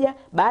ni moja.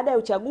 Baada ya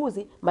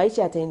uchaguzi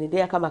maisha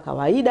yataendelea kama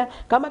kawaida.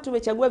 Kama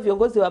tumechagua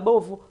viongozi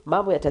wabovu,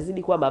 mambo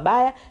yatazidi kuwa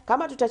mabaya.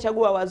 Kama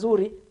tutachagua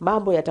wazuri,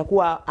 mambo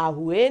yatakuwa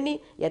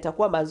ahueni,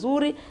 yatakuwa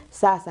mazuri.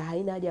 Sasa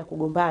haina haja ya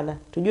kugombana.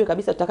 Tujue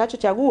kabisa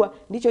tutakachochagua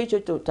ndicho hicho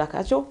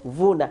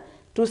tutakachovuna.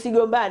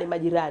 Tusigombane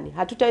majirani,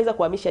 hatutaweza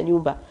kuhamisha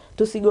nyumba.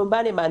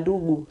 Tusigombane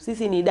mandugu,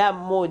 sisi ni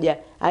damu moja.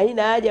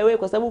 Haina haja wewe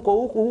kwa sababu uko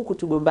huku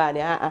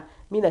tugombane.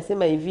 Mimi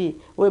nasema hivi,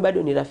 wewe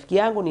bado ni rafiki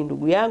yangu, ni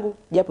ndugu yangu,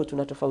 japo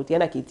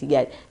tunatofautiana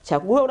kiitikadi.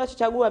 Chagua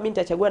unachochagua, mimi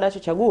nitachagua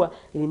ninachochagua,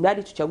 ili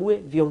mradi tuchague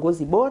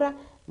viongozi bora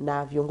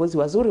na viongozi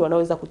wazuri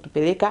wanaoweza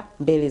kutupeleka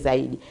mbele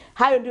zaidi.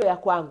 Hayo ndio ya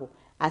kwangu.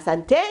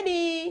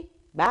 Asanteni.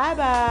 Bye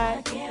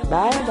bye.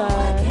 Bye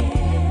bye.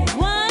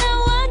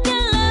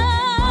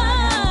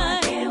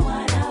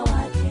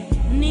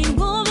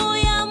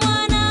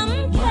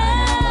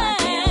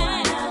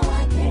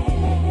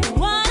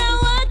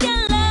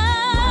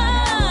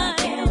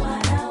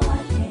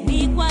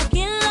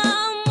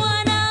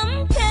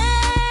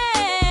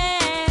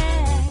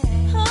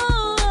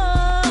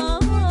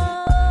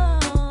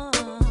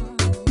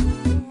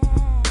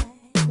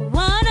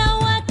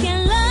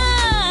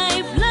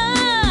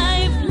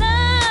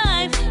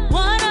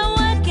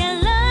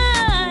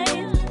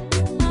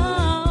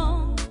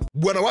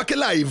 Wanawake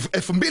Live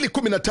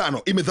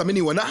 2015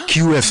 imedhaminiwa na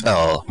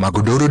QFL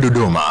Magodoro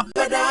Dodoma,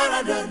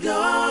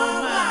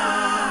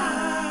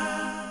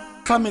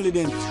 Family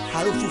Dent,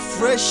 harufu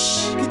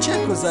fresh,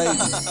 kicheko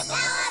zaidi,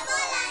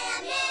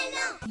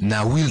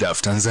 na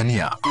Wildaf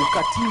Tanzania.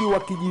 Ukatili wa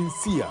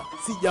kijinsia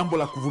si jambo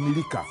la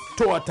kuvumilika.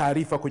 Toa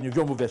taarifa kwenye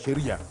vyombo vya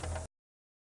sheria.